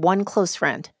had like one close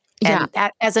friend.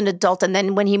 As an adult, and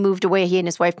then when he moved away, he and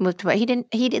his wife moved away.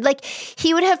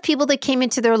 He would have people that came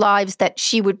into their lives that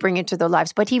she would bring into their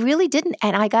lives, but he really didn't.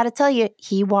 And I got to tell you,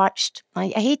 he watched. I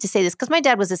hate to say this because my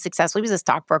dad was he was a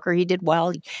stockbroker. He did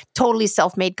well. Totally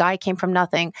self-made guy, came from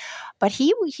nothing, but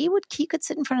he could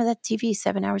sit in front of that TV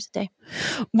 7 hours a day.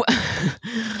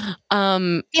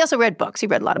 He also read books. He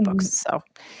read a lot of books. So,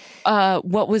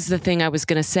 what was the thing I was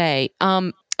going to say?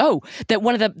 that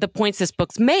one of the points this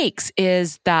book makes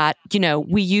is that,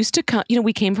 we used to come,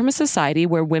 we came from a society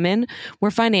where women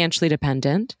were financially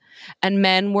dependent and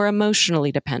men were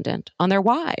emotionally dependent on their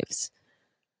wives,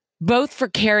 both for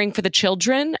caring for the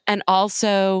children and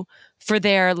also for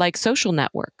their social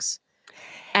networks.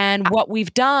 And what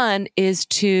we've done is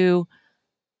to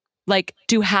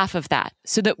do half of that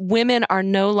so that women are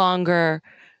no longer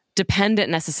dependent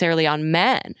necessarily on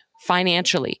men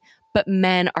financially, but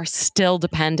men are still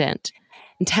dependent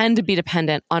and tend to be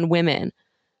dependent on women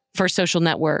for social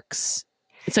networks,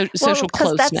 social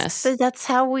closeness. That's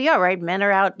how we are, right? Men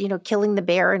are out, killing the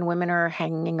bear, and women are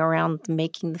hanging around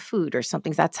making the food or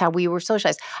something. That's how we were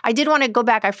socialized. I did want to go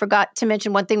back. I forgot to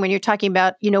mention one thing when you're talking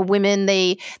about, women.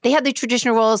 They had the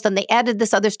traditional roles, then they added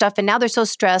this other stuff, and now they're so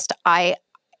stressed.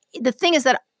 The thing is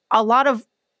that a lot of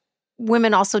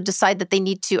women also decide that they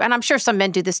need to, and I'm sure some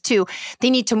men do this too, they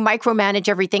need to micromanage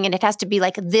everything, and it has to be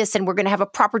like this, and we're going to have a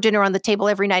proper dinner on the table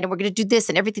every night, and we're going to do this,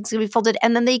 and everything's going to be folded.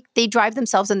 And then they drive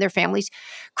themselves and their families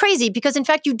crazy because, in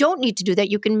fact, you don't need to do that.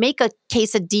 You can make a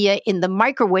quesadilla in the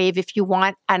microwave if you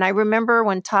want. And I remember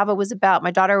when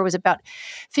my daughter was about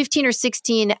 15 or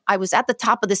 16, I was at the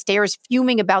top of the stairs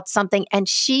fuming about something, and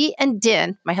she and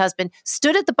Din, my husband,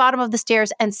 stood at the bottom of the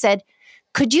stairs and said,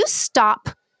 "Could you stop?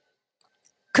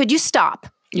 Could you stop?"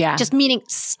 Yeah. Just meaning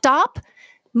stop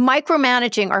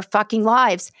micromanaging our fucking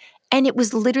lives. And it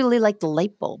was literally like the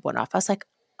light bulb went off. I was like,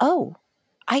 oh,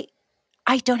 I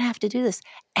don't have to do this.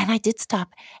 And I did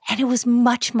stop. And it was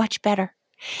much, much better.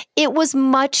 It was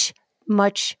much,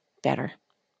 much better.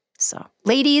 So,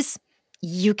 ladies,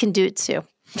 you can do it too.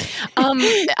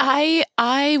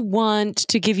 I want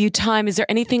to give you time. Is there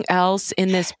anything else in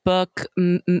this book?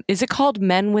 Is it called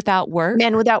Men Without Work?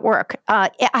 Men Without Work. I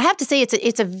have to say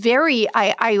it's a very,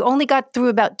 I only got through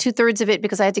about 2/3 of it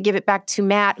because I had to give it back to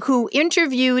Matt, who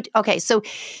interviewed, so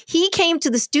he came to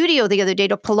the studio the other day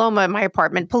to Paloma, my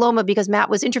apartment, Paloma, because Matt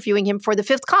was interviewing him for the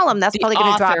 5th column. That's probably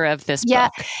going to drop. The author of this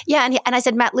book. Yeah. And I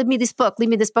said, Matt, leave me this book.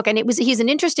 And he's an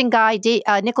interesting guy,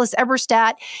 Nicholas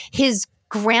Eberstadt. His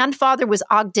grandfather was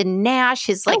Ogden Nash.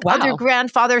 His other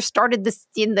grandfather started this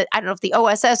in the, I don't know if the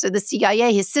OSS or the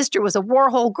CIA. His sister was a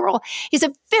Warhol girl. He's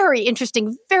a very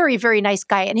interesting, very, very nice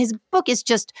guy. And his book is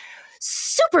just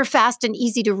super fast and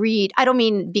easy to read. I don't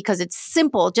mean because it's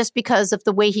simple, just because of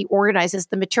the way he organizes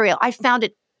the material. I found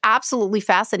it absolutely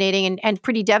fascinating and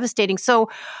pretty devastating. So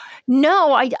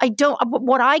no, I don't.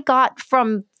 What I got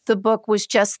from the book was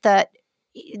just that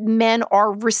men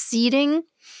are receding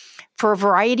for a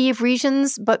variety of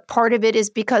reasons, but part of it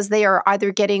is because they are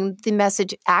either getting the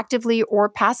message actively or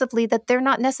passively that they're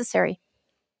not necessary.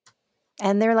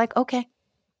 And they're like, okay.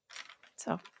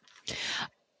 So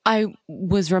I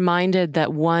was reminded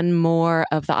that one more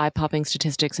of the eye-popping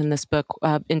statistics in this book,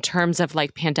 in terms of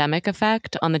pandemic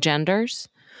effect on the genders,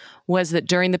 was that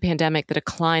during the pandemic, the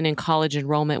decline in college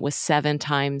enrollment was 7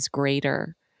 times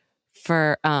greater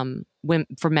for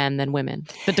men than women.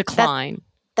 The decline.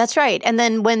 That's right. And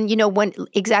then when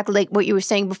exactly like what you were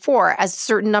saying before, as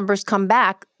certain numbers come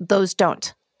back, those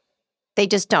don't. They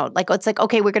just don't. It's like,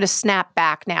 okay, we're going to snap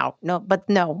back now. No,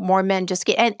 more men just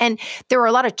get, and there are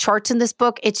a lot of charts in this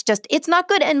book. It's not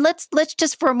good. And let's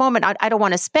just for a moment, I don't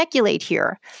want to speculate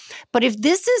here, but if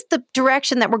this is the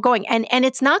direction that we're going, and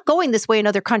it's not going this way in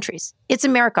other countries, it's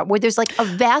America where there's a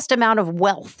vast amount of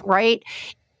wealth, right?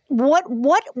 What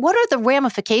are the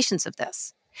ramifications of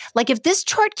this? If this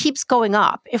chart keeps going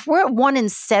up, if we're at 1 in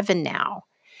 7 now,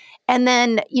 and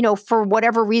then, for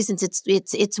whatever reasons,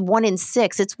 it's 1 in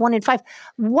 6, it's 1 in 5,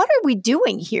 what are we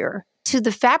doing here to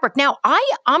the fabric? Now,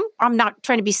 I'm not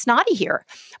trying to be snotty here,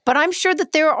 but I'm sure that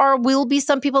will be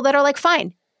some people that are like,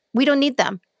 fine, we don't need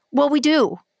them. Well, we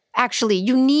do. Actually,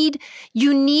 you need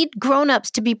grownups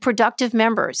to be productive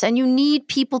members, and you need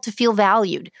people to feel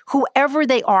valued, whoever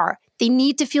they are. They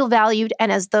need to feel valued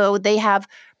and as though they have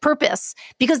purpose,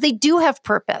 because they do have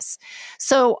purpose.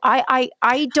 So I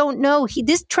don't know.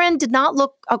 This trend did not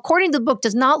look, according to the book,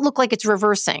 does not look like it's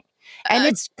reversing, and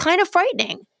it's kind of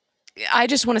frightening. I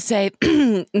just want to say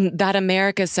that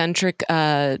America-centric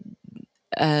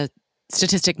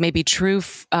statistic may be true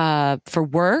for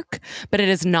work, but it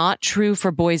is not true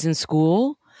for boys in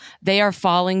school. They are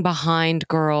falling behind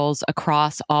girls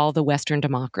across all the Western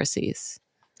democracies.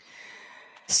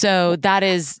 So that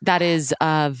is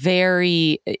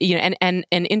very, and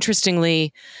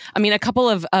interestingly, I mean, a couple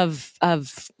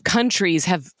of countries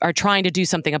are trying to do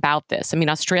something about this. I mean,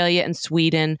 Australia and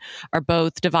Sweden are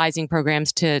both devising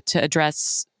programs to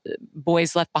address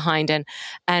boys left behind,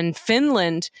 and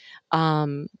Finland,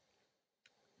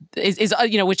 is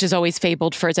which is always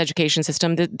fabled for its education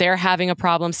system. They're having a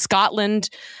problem. Scotland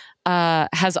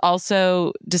has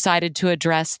also decided to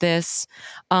address this.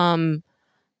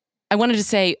 I wanted to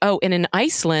say, and in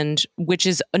Iceland, which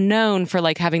is known for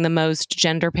like having the most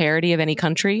gender parity of any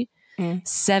country,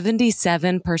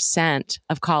 77%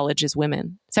 of college is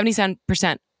women.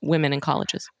 77% women in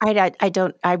colleges. I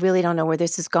really don't know where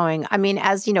this is going. I mean,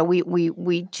 as you know,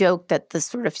 we joke that the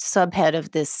sort of subhead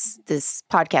of this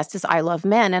podcast is I love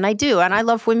men, and I do, and I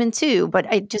love women too. But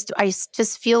I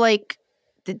just feel like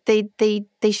they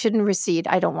shouldn't recede.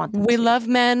 I don't want them. We love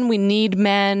men. We need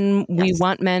men. Yes. We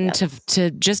want men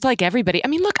to just like everybody. I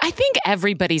mean, look, I think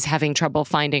everybody's having trouble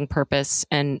finding purpose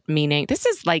and meaning. This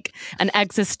is like an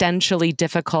existentially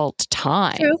difficult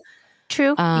time.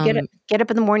 True. You get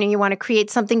up in the morning. You want to create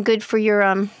something good for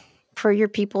your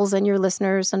peoples and your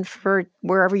listeners and for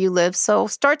wherever you live. So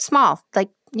start small. Like,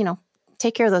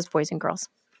 take care of those boys and girls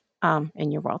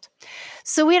in your world.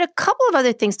 So we had a couple of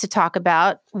other things to talk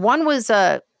about. One was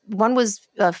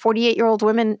 48-year-old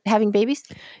women having babies.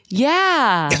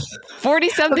 Yeah.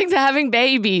 40-somethings having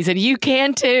babies, and you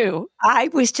can too. I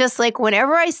was just like,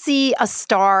 whenever I see a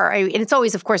star, and it's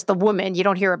always, of course, the woman. You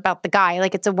don't hear about the guy.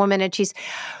 Like, it's a woman and she's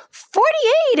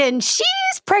 48 and she's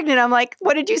pregnant. I'm like,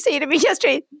 what did you say to me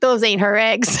yesterday? Those ain't her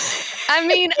eggs. I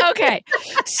mean, okay.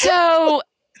 So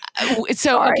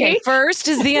okay, first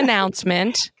is the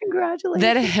announcement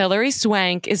that Hilary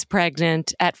Swank is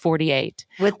pregnant at 48.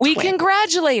 We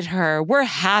congratulate her. We're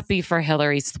happy for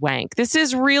Hilary Swank. This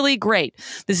is really great.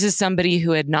 This is somebody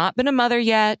who had not been a mother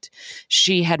yet.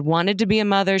 She had wanted to be a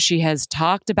mother. She has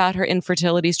talked about her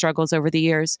infertility struggles over the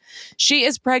years. She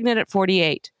is pregnant at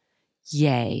 48.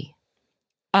 Yay.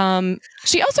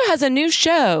 She also has a new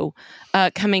show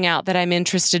coming out that I'm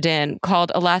interested in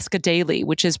called Alaska Daily,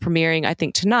 which is premiering, I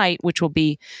think, tonight, which will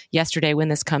be yesterday when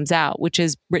this comes out, which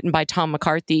is written by Tom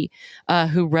McCarthy,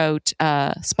 who wrote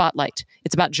Spotlight.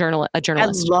 It's about a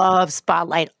journalist. I love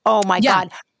Spotlight. Oh, my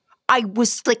God. I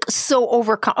was like so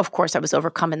overcome. Of course, I was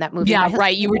overcome in that movie. Yeah,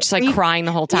 right. You were just like crying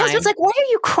the whole time. I was like, why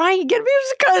are you crying again?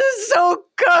 Because it's so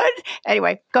good.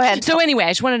 Anyway, go ahead. So anyway,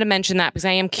 I just wanted to mention that because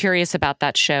I am curious about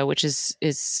that show, which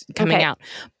is coming out.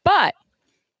 But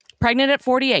pregnant at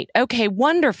 48. Okay,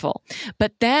 wonderful.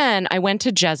 But then I went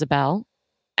to Jezebel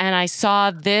and I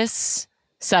saw this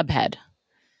subhead.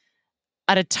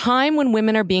 At a time when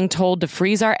women are being told to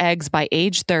freeze our eggs by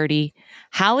age 30,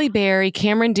 Halle Berry,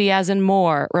 Cameron Diaz, and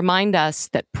more remind us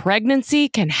that pregnancy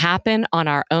can happen on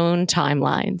our own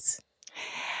timelines.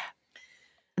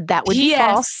 That would be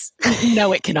false.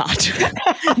 No, it cannot.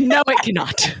 No, it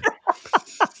cannot.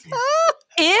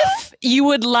 If you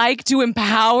would like to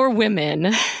empower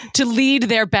women to lead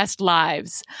their best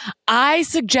lives, I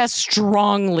suggest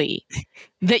strongly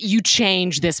that you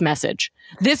change this message.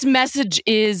 This message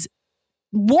is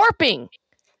warping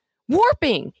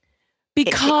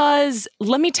because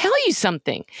let me tell you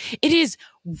something. It is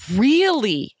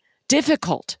really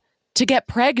difficult to get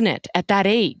pregnant at that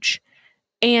age.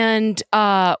 And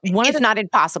if not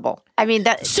impossible. I mean,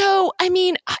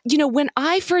 when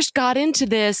I first got into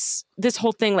this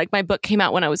whole thing, like my book came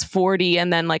out when I was 40,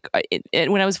 and then like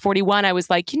when I was 41, I was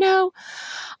like,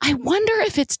 I wonder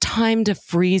if it's time to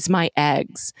freeze my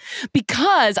eggs,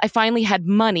 because I finally had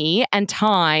money and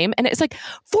time, and it's like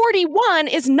 41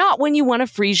 is not when you want to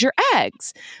freeze your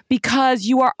eggs, because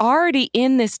you are already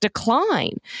in this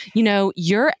decline.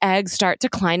 Your eggs start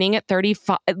declining at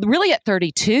 35, really at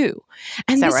 32.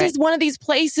 And this is one of these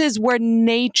places where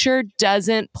nature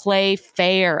doesn't play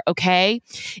fair, okay?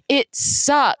 It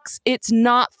sucks. It's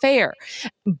not fair.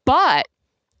 But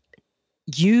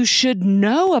you should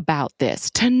know about this.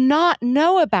 To not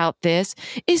know about this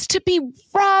is to be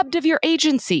robbed of your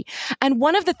agency. And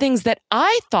one of the things that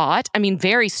I thought,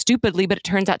 very stupidly, but it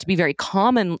turns out to be very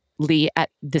commonly at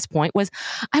this point, was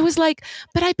I was like,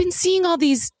 but I've been seeing all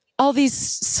these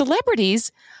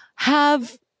celebrities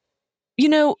have,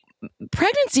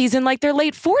 pregnancies in like their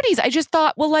late 40s. I just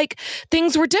thought, well, like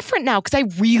things were different now, because I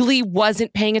really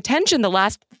wasn't paying attention. The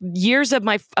last years of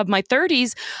my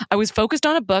 30s, I was focused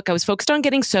on a book. I was focused on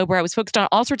getting sober. I was focused on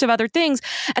all sorts of other things.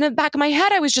 And in the back of my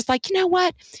head, I was just like, you know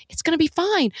what? It's going to be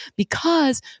fine,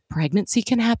 because pregnancy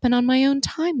can happen on my own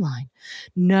timeline.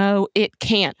 No, it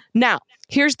can't. Now,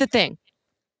 here's the thing.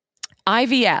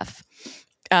 IVF,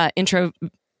 what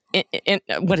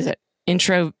is it? In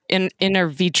vitro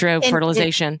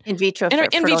fertilization. In vitro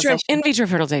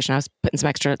fertilization. I was putting some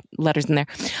extra letters in there.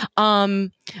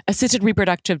 Assisted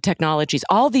reproductive technologies.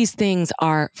 All these things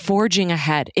are forging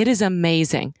ahead. It is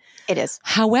amazing. It is.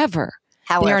 However,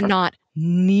 they are not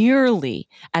nearly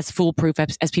as foolproof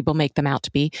as people make them out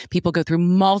to be. People go through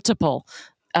multiple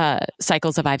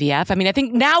cycles of IVF. I mean, I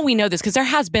think now we know this because there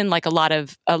has been like a lot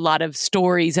of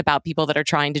stories about people that are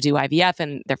trying to do IVF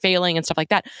and they're failing and stuff like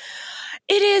that.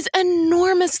 It is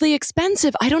enormously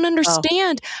expensive. I don't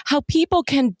understand how people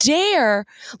can dare,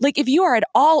 like if you are at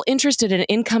all interested in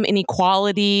income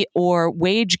inequality or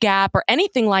wage gap or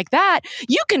anything like that,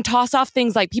 you can toss off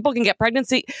things like people can get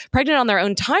pregnant on their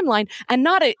own timeline and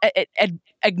not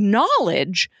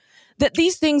acknowledge that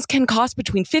these things can cost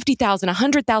between $50,000,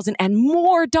 $100,000 and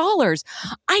more dollars.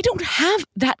 I don't have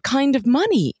that kind of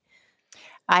money.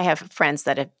 I have friends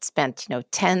that have spent,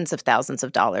 tens of thousands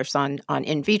of dollars on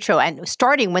in vitro, and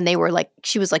starting when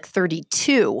she was like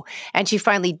 32, and she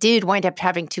finally did wind up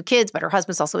having 2 kids, but her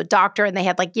husband's also a doctor, and they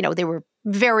had they were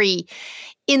very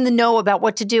in the know about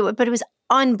what to do, but it was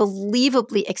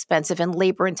unbelievably expensive and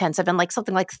labor intensive and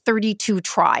something like 32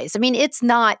 tries. I mean, it's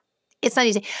not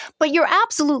easy, but you're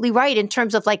absolutely right in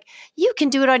terms of you can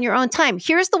do it on your own time.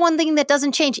 Here's the one thing that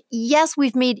doesn't change. Yes,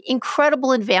 we've made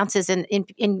incredible advances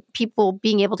in people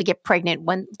being able to get pregnant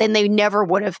then they never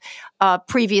would have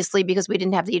previously because we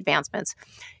didn't have the advancements.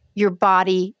 Your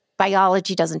body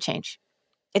biology doesn't change.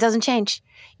 It doesn't change.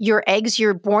 Your eggs,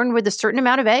 you're born with a certain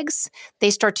amount of eggs. They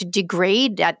start to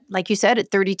degrade at, like you said, at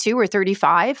 32 or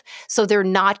 35. So they're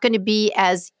not going to be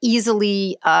as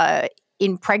easily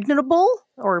impregnable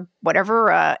or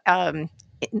whatever,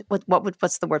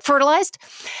 what's the word? Fertilized,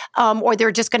 or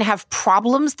they're just going to have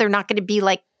problems. They're not going to be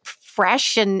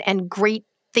fresh and great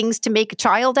things to make a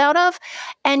child out of.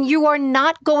 And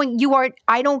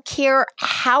I don't care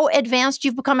how advanced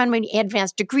you've become, how many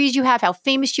advanced degrees you have, how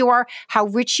famous you are, how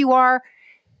rich you are.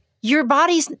 Your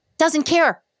body doesn't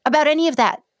care about any of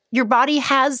that. Your body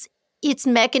has its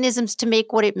mechanisms to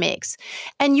make what it makes.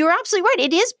 And you're absolutely right.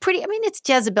 It is it's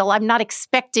Jezebel. I'm not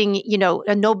expecting,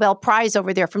 a Nobel Prize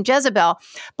over there from Jezebel,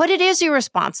 but it is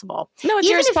irresponsible. No, it's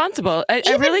irresponsible. I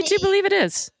really do believe it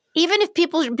is. Even if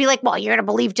people be like, well, you're going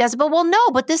to believe Jezebel. Well, no,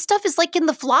 but this stuff is in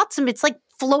the flotsam. It's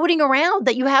floating around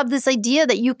that you have this idea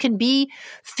that you can be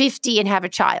 50 and have a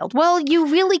child. Well, you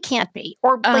really can't be.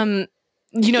 Or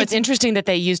it's interesting that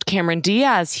they used Cameron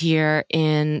Diaz here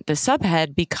in the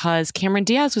subhead because Cameron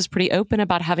Diaz was pretty open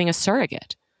about having a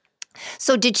surrogate.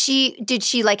 So did she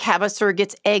have a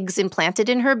surrogate's eggs implanted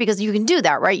in her? Because you can do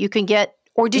that, right? You can get,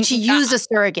 or did she use a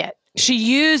surrogate? She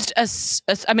used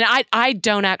I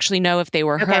don't actually know if they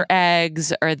were her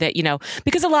eggs or that,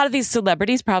 because a lot of these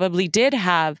celebrities probably did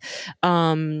have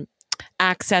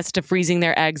access to freezing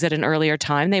their eggs at an earlier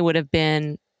time. They would have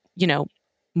been,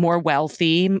 more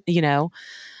wealthy,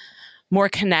 more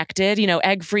connected.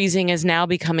 Egg freezing is now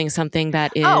becoming something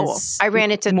that is I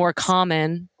ran into more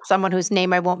common. Someone whose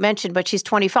name I won't mention, but she's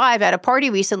 25 at a party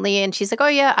recently. And she's like, oh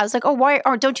yeah. I was like, oh, why?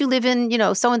 Or don't you live in,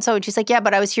 so-and-so? And she's like, yeah,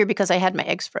 but I was here because I had my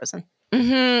eggs frozen.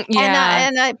 Mm-hmm, yeah.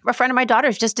 And a friend of my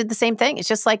daughter's just did the same thing. It's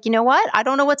just you know what? I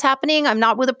don't know what's happening. I'm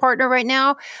not with a partner right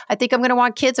now. I think I'm going to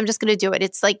want kids. I'm just going to do it.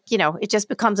 It's it just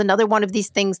becomes another one of these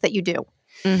things that you do.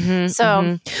 Mm-hmm,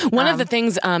 so one of the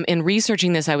things in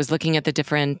researching this, I was looking at the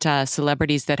different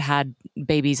celebrities that had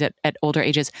babies at older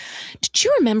ages. Did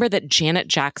you remember that Janet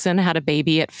Jackson had a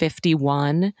baby at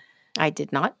 51? I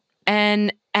did not.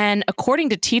 And according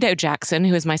to Tito Jackson,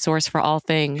 who is my source for all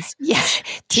things,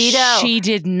 Tito, she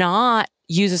did not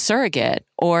use a surrogate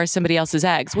or somebody else's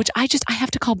eggs, which I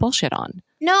have to call bullshit on.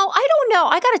 No, I don't know.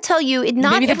 I got to tell you,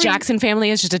 maybe the Jackson family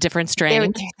is just a different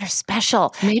strain. They're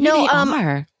special. Maybe they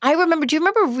are. I remember. Do you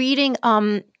remember reading?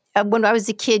 When I was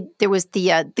a kid, there was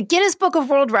the Guinness Book of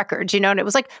World Records, and it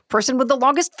was person with the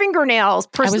longest fingernails.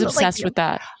 I was obsessed with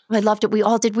that. I loved it. We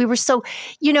all did. We were so,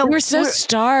 we were so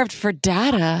starved for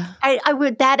data. I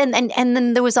would that, and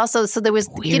then there was also there was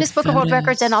the Guinness Book of World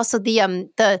Records, and also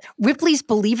the Ripley's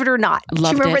Believe It or Not.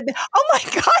 Loved Do you remember it. Oh my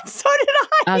God, so did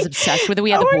I. I was obsessed with it. We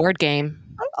had the board game.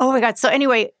 Oh my God. So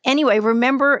anyway,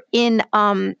 remember in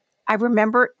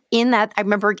that,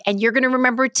 and you're going to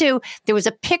remember it too, there was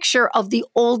a picture of the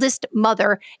oldest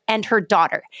mother and her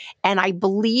daughter. And I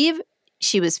believe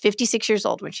she was 56 years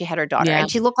old when she had her daughter.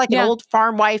 And she looked like an old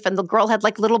farm wife. And the girl had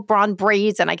little blonde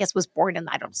braids. And I guess was born in,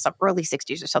 some early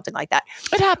 60s or something like that.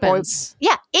 It happens.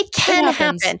 It can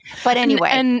happen. But anyway.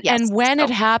 And when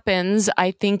it happens,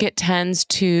 I think it tends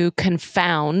to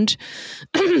confound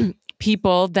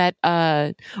people that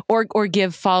or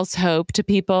give false hope to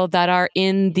people that are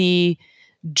in the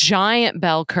giant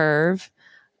bell curve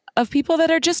of people that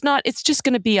are just not. It's just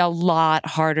going to be a lot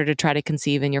harder to try to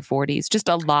conceive in your 40s. Just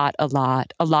a lot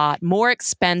more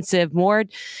expensive, more.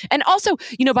 And also,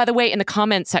 by the way, in the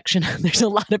comment section, there's a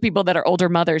lot of people that are older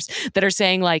mothers that are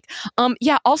saying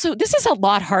also this is a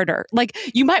lot harder.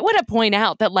 You might want to point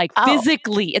out that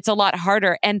physically it's a lot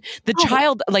harder. And the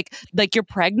child, your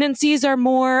pregnancies are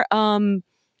more,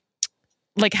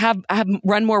 like have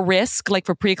run more risk, like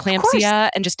for preeclampsia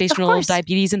and gestational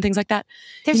diabetes and things like that?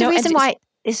 There's a reason why.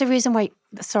 There's a reason why.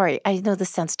 Sorry, I know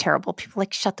this sounds terrible. People are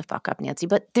like, shut the fuck up, Nancy.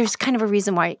 But there's kind of a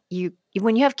reason why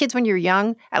when you have kids when you're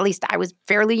young, at least I was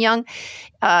fairly young.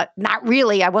 Not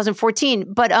really. I wasn't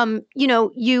 14, but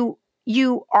you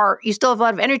still have a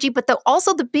lot of energy. But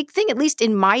also the big thing, at least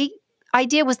in my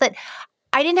idea, was that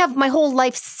I didn't have my whole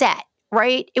life set.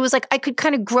 Right? It was like I could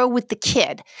kind of grow with the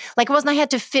kid. Like it wasn't I had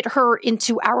to fit her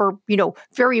into our,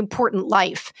 very important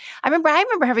life. I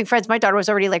remember having friends. My daughter was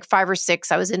already like 5 or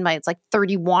 6. I was in it's like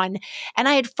 31. And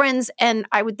I had friends and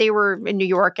they were in New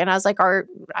York. And I was like, I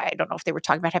don't know if they were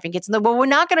talking about having kids. Well, we're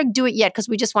not going to do it yet because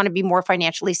we just want to be more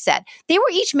financially set. They were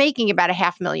each making about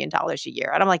 $500,000 a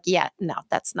year. And I'm like, yeah, no,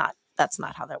 that's not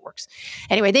how that works.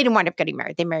 Anyway, they didn't wind up getting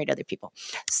married. They married other people.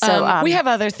 So we have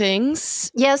other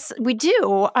things. Yes, we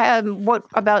do. What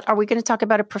about, are we going to talk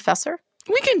about a professor?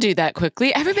 We can do that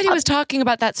quickly. Everybody was talking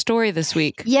about that story this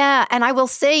week. Yeah. And I will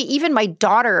say, even my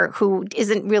daughter, who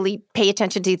isn't really pay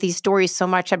attention to these stories so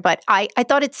much, but I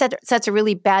thought it sets a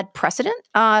really bad precedent.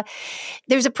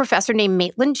 There's a professor named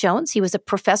Maitland Jones. He was a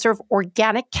professor of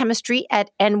organic chemistry at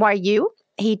NYU.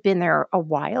 He'd been there a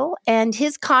while, and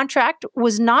his contract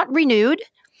was not renewed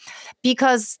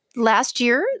because last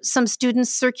year, some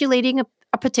students circulating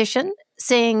a petition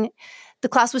saying the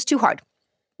class was too hard.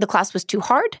 The class was too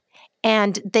hard,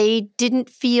 and they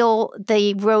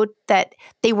wrote that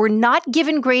they were not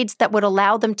given grades that would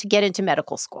allow them to get into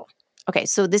medical school. Okay,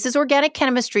 so this is organic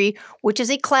chemistry, which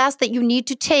is a class that you need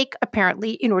to take,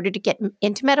 apparently, in order to get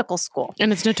into medical school.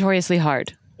 And it's notoriously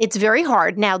hard. It's very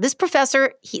hard. Now, this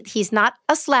professor, he's not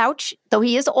a slouch, though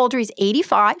he is older. He's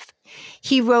 85.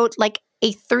 He wrote like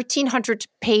a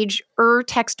 1,300-page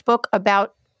textbook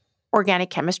about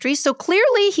organic chemistry. So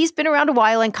clearly, he's been around a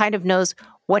while and kind of knows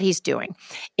what he's doing.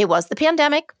 It was the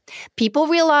pandemic. People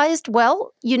realized,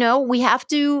 people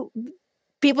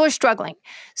are struggling.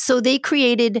 So they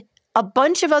created a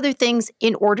bunch of other things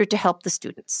in order to help the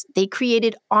students. They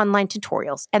created online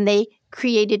tutorials, and they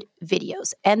created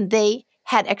videos, and they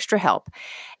had extra help.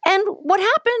 And what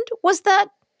happened was that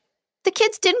the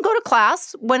kids didn't go to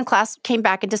class when class came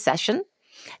back into session.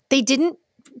 They didn't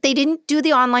do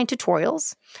the online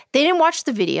tutorials. They didn't watch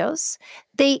the videos.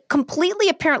 They completely,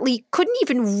 apparently, couldn't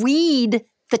even read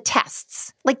the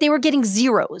tests. Like they were getting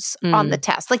zeros on the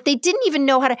test. Like they didn't even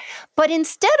know how to, but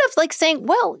instead of like saying,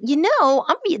 well,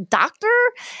 I'm a doctor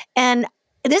and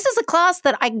this is a class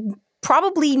that I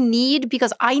probably need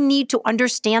because I need to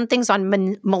understand things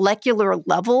on molecular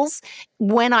levels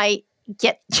when I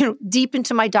get deep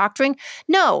into my doctoring.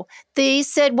 No, they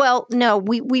said, well, no,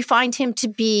 we find him to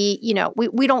be,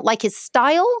 we don't like his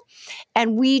style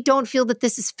and we don't feel that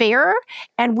this is fair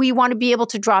and we want to be able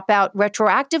to drop out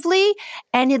retroactively.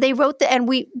 And they wrote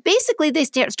they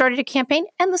started a campaign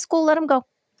and the school let him go.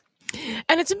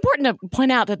 And it's important to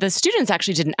point out that the students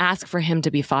actually didn't ask for him to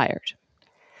be fired.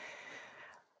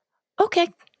 Okay.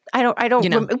 I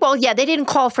don't. Well, yeah, they didn't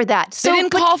call for that. So, they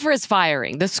didn't call for his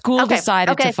firing. The school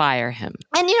decided to fire him.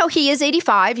 And he is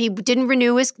 85. He didn't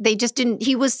renew his. They just didn't.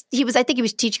 He was. I think he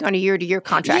was teaching on a year-to-year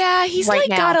contract. Yeah, he's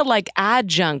got a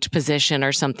adjunct position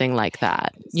or something like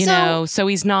that. So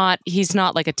he's not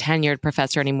like a tenured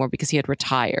professor anymore because he had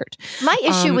retired. My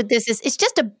issue with this is it's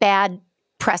just a bad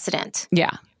precedent.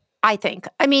 Yeah, I think.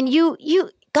 I mean, you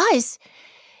guys,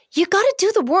 you got to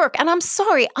do the work. And I'm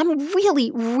sorry.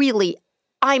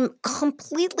 I'm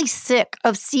completely sick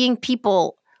of seeing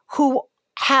people who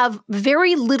have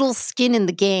very little skin in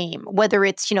the game, whether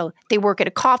it's, they work at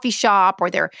a coffee shop or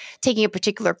they're taking a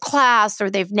particular class or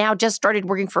they've now just started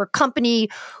working for a company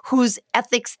whose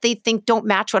ethics they think don't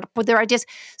match with their ideas,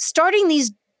 starting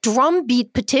these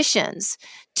drumbeat petitions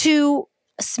to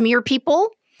smear people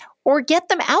or get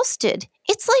them ousted.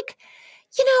 It's like,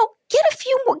 get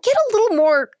a little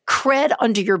more cred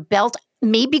under your belt,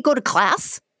 maybe go to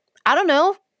class. I don't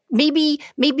know, maybe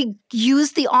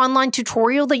use the online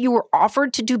tutorial that you were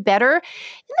offered to do better. And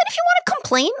then if you want to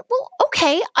complain, well,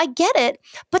 okay, I get it.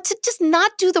 But to just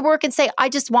not do the work and say,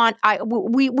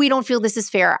 we don't feel this is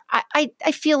fair.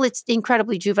 I feel it's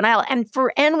incredibly juvenile. And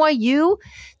for NYU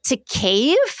to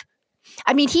cave,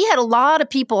 I mean, he had a lot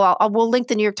of people, we'll link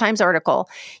the New York Times article.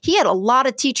 He had a lot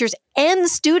of teachers and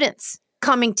students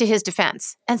coming to his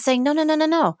defense and saying,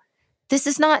 no, this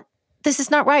is not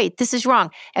right. This is wrong.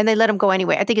 And they let him go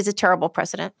anyway. I think it's a terrible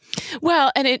precedent.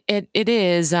 Well, and it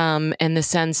is in the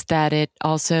sense that it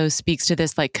also speaks to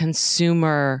this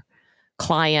consumer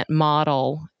client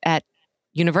model at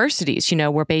universities,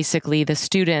 where basically the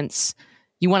students,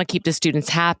 you want to keep the students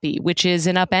happy, which is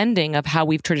an upending of how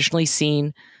we've traditionally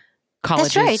seen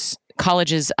colleges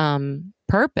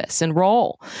purpose and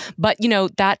role. But,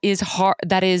 that is hard.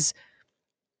 That is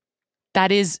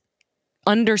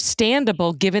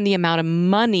understandable given the amount of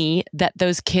money that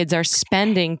those kids are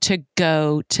spending to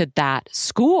go to that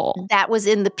school. That was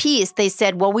in the piece. They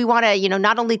said, well, we want to,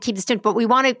 not only keep the student, but we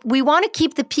want to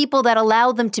keep the people that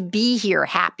allow them to be here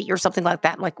happy or something like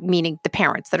that, like meaning the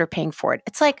parents that are paying for it.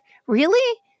 It's like,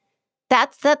 really?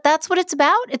 That's what it's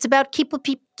about? It's about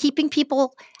keeping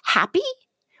people happy?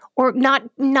 Or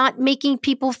not making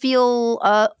people feel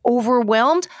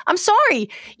overwhelmed. I'm sorry.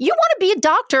 You want to be a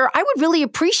doctor. I would really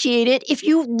appreciate it if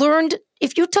you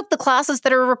took the classes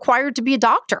that are required to be a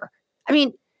doctor. I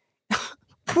mean,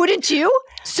 wouldn't you?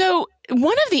 So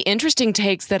one of the interesting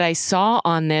takes that I saw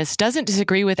on this doesn't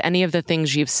disagree with any of the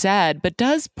things you've said, but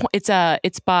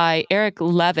it's by Eric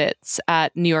Levitz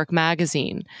at New York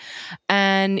Magazine.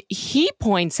 And he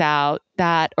points out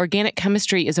that organic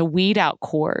chemistry is a weed out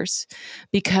course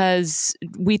because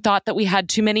we thought that we had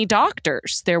too many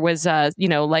doctors. There was,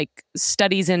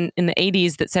 studies in the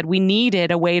 80s that said we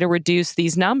needed a way to reduce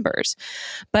these numbers.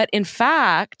 But in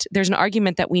fact, there's an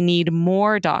argument that we need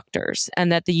more doctors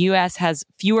and that the U.S. has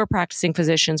fewer practicing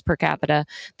physicians per capita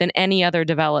than any other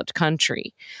developed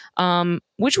country,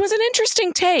 which was an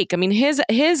interesting take. I mean,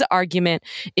 his argument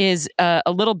is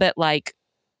a little bit like,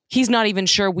 he's not even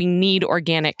sure we need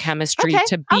organic chemistry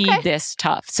to be this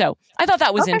tough. So I thought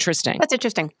that was interesting. That's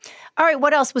interesting. All right.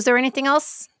 What else? Was there anything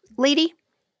else, lady?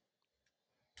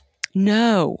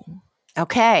 No.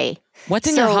 Okay. What's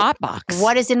in your hot box?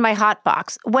 What is in my hot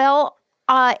box? Well,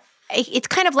 it's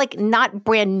kind of like not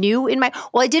brand new in my.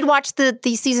 Well, I did watch the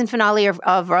season finale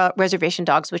of Reservation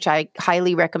Dogs, which I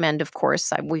highly recommend. Of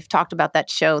course, we've talked about that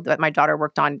show that my daughter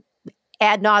worked on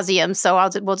ad nauseum. So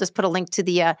we'll just put a link to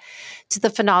the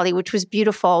finale, which was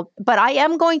beautiful. But I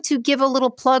am going to give a little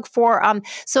plug for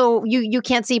so you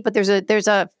can't see, but there's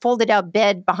a folded out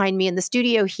bed behind me in the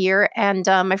studio here, and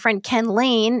my friend Ken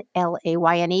Lane,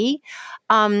 Layne,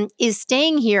 is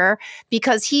staying here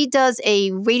because he does a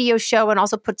radio show and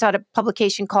also puts out a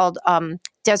publication called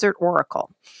Desert Oracle.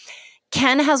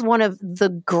 Ken has one of the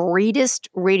greatest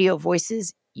radio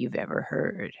voices you've ever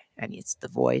heard, and it's the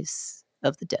voice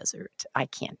of the desert. I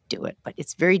can't do it, but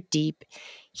it's very deep.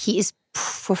 He is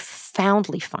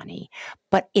profoundly funny,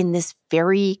 but in this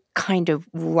very kind of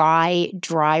wry,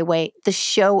 dry way. The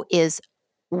show is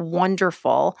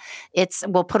wonderful.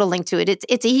 We'll put a link to it.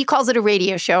 He calls it a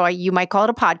radio show. You might call it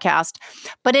a podcast.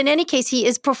 But in any case, he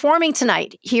is performing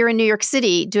tonight here in New York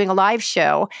City, doing a live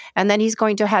show. And then he's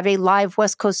going to have a live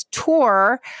West Coast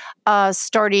tour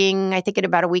starting, I think, in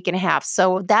about a week and a half.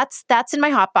 So that's in my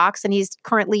hot box. And he's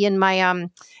currently at my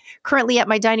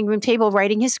dining room table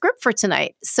writing his script for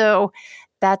tonight. So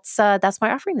that's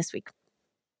my offering this week.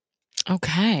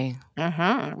 Okay.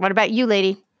 What about you,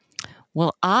 lady?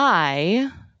 Well,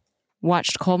 I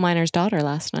watched Coal Miner's Daughter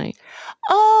last night.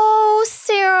 Oh,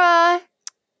 Sarah.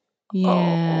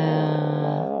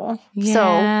 Yeah.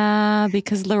 Yeah,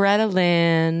 because Loretta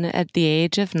Lynn, at the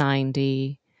age of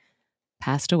 90,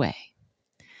 passed away.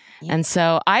 Yeah. And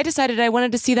so I decided I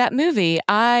wanted to see that movie.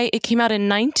 It came out in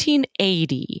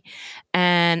 1980,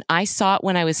 and I saw it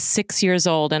when I was 6 years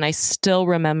old, and I still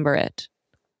remember it.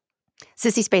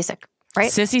 Sissy Spacek. Right?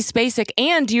 Sissy Spacek.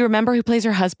 And do you remember who plays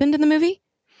her husband in the movie?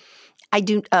 I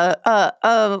do.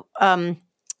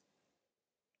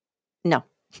 No.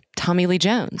 Tommy Lee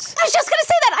Jones. I was just going to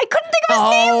say that. I couldn't think of his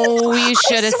name. Oh, you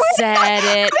should have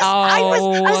said it. I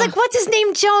was like, what's his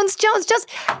name? Jones.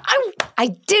 I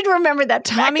did remember that.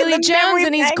 Tommy Lee Jones,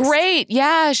 and he's great.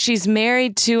 Yeah, she's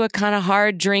married to a kind of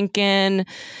hard drinking,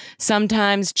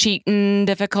 sometimes cheating,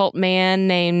 difficult man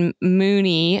named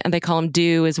Mooney, and they call him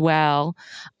Dew as well.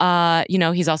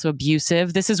 He's also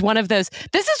abusive. This is one of those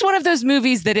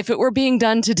movies that if it were being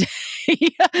done today,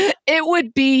 it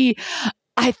would be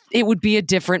a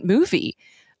different movie.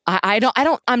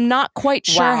 I'm not quite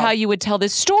sure how you would tell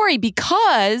this story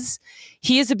because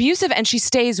he is abusive and she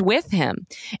stays with him.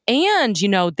 And,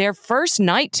 their first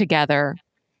night together,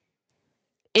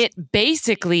 it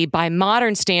basically, by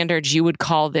modern standards, you would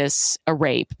call this a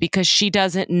rape because she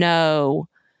doesn't know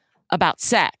about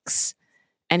sex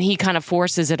and he kind of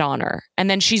forces it on her. And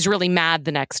then she's really mad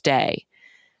the next day.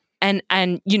 And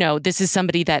this is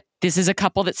a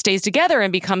couple that stays together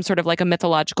and becomes sort of like a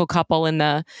mythological couple in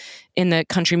the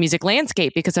country music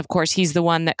landscape because, of course, he's the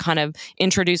one that kind of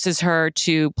introduces her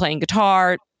to playing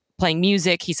guitar, playing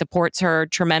music. He supports her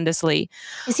tremendously.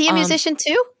 Is he a musician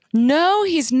too? No,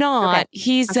 he's not. Okay.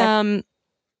 He's kind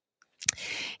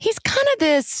of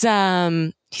this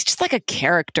he's just like a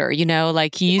character,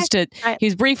 like he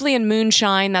was briefly in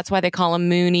Moonshine. That's why they call him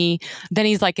Mooney. Then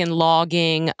he's like in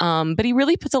Logging. But he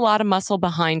really puts a lot of muscle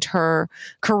behind her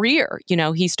career.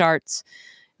 He starts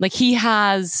like he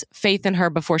has faith in her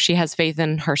before she has faith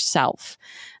in herself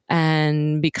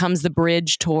and becomes the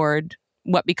bridge toward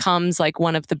what becomes like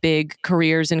one of the big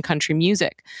careers in country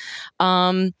music.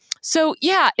 So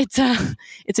yeah, it's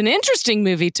an interesting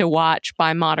movie to watch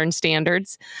by modern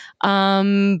standards.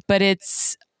 But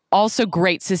it's also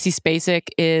great. Sissy Spacek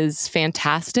is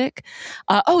fantastic.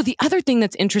 The other thing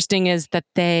that's interesting is that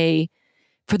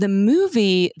for the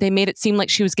movie, they made it seem like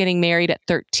she was getting married at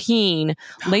 13.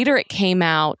 Later, it came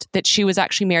out that she was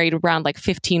actually married around like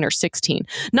 15 or 16.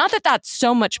 Not that that's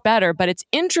so much better, but it's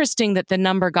interesting that the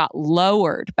number got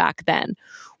lowered back then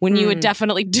when you would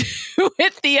definitely do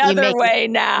it the other way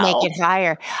now. Make it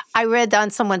higher. I read on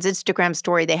someone's Instagram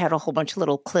story, they had a whole bunch of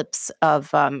little clips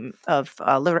of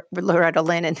Loretta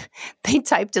Lynn, and they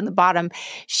typed in the bottom,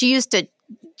 she used to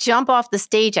jump off the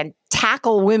stage and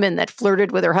tackle women that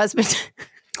flirted with her husband.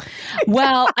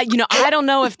 Well, I don't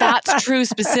know if that's true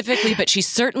specifically, but she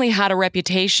certainly had a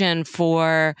reputation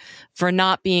for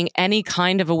not being any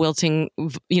kind of a wilting,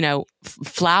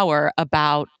 flower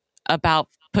about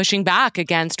pushing back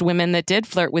against women that did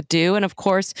flirt with Du, and of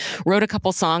course wrote a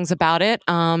couple songs about it,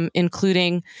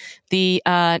 including the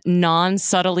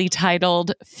non-subtly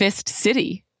titled Fist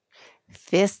City.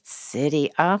 Fist City.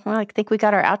 Oh, well, I think we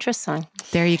got our outro song.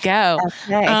 There you go.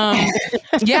 Okay.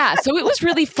 Yeah, so it was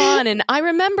really fun. And I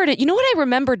remembered it. You know what I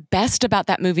remembered best about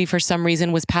that movie for some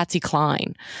reason was Patsy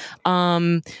Cline.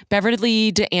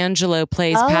 Beverly D'Angelo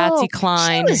plays Patsy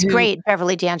Cline. She was great,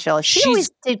 Beverly D'Angelo. She always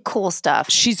did cool stuff.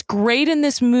 She's great in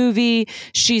this movie.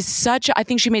 I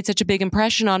think she made such a big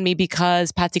impression on me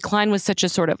because Patsy Cline was such a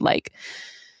sort of like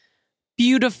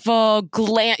beautiful,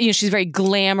 she's very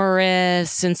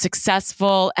glamorous and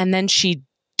successful, and then she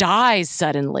dies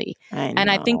suddenly. And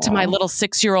I think to my little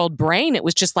 6-year-old brain, it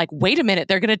was just like, wait a minute,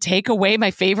 they're going to take away my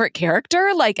favorite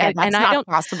character? Like, that's not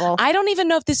possible. I don't even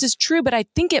know if this is true, but I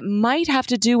think it might have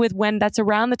to do with when that's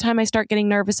around the time I start getting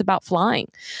nervous about flying.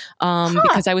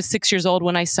 Because I was 6 years old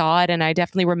when I saw it, and I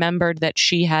definitely remembered that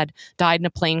she had died in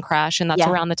a plane crash, and that's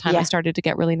around the time I started to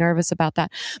get really nervous about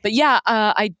that. But yeah,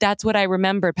 that's what I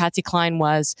remembered. Patsy Cline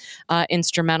was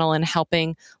instrumental in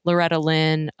helping Loretta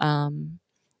Lynn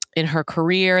in her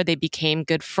career. They became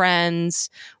good friends.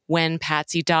 When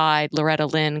Patsy died, Loretta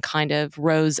Lynn kind of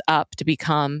rose up to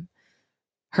become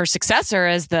her successor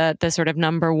as the sort of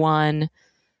number one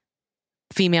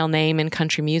female name in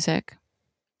country music.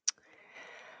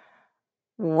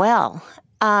 Well,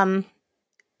 I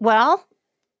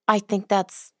think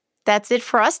that's it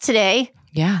for us today.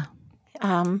 Yeah.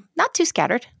 Not too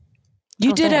scattered.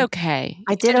 You did okay.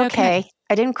 I did okay.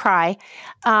 I didn't cry.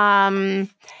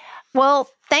 Well,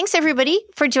 thanks everybody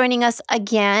for joining us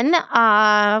again.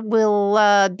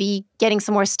 We'll be getting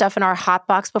some more stuff in our hot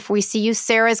box before we see you.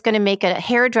 Sarah's going to make a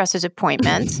hairdresser's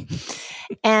appointment,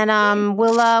 and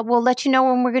we'll let you know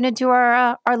when we're going to do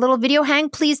our little video hang.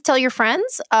 Please tell your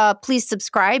friends. Please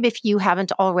subscribe if you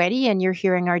haven't already, and you're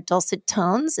hearing our dulcet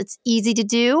tones. It's easy to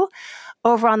do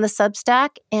over on the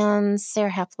Substack. And Sarah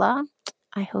Hefla,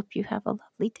 I hope you have a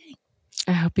lovely day.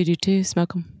 I hope you do too.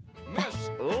 Smoke 'em.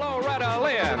 Loretta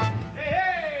Lynn.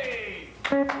 Hey,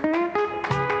 hey!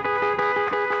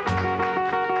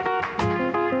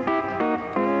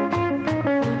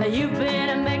 You've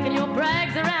been making your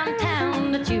brags around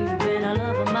town that you've been a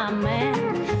love of my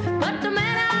man. But the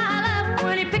man I love,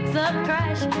 when he picks up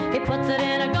trash, he puts it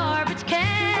in a garbage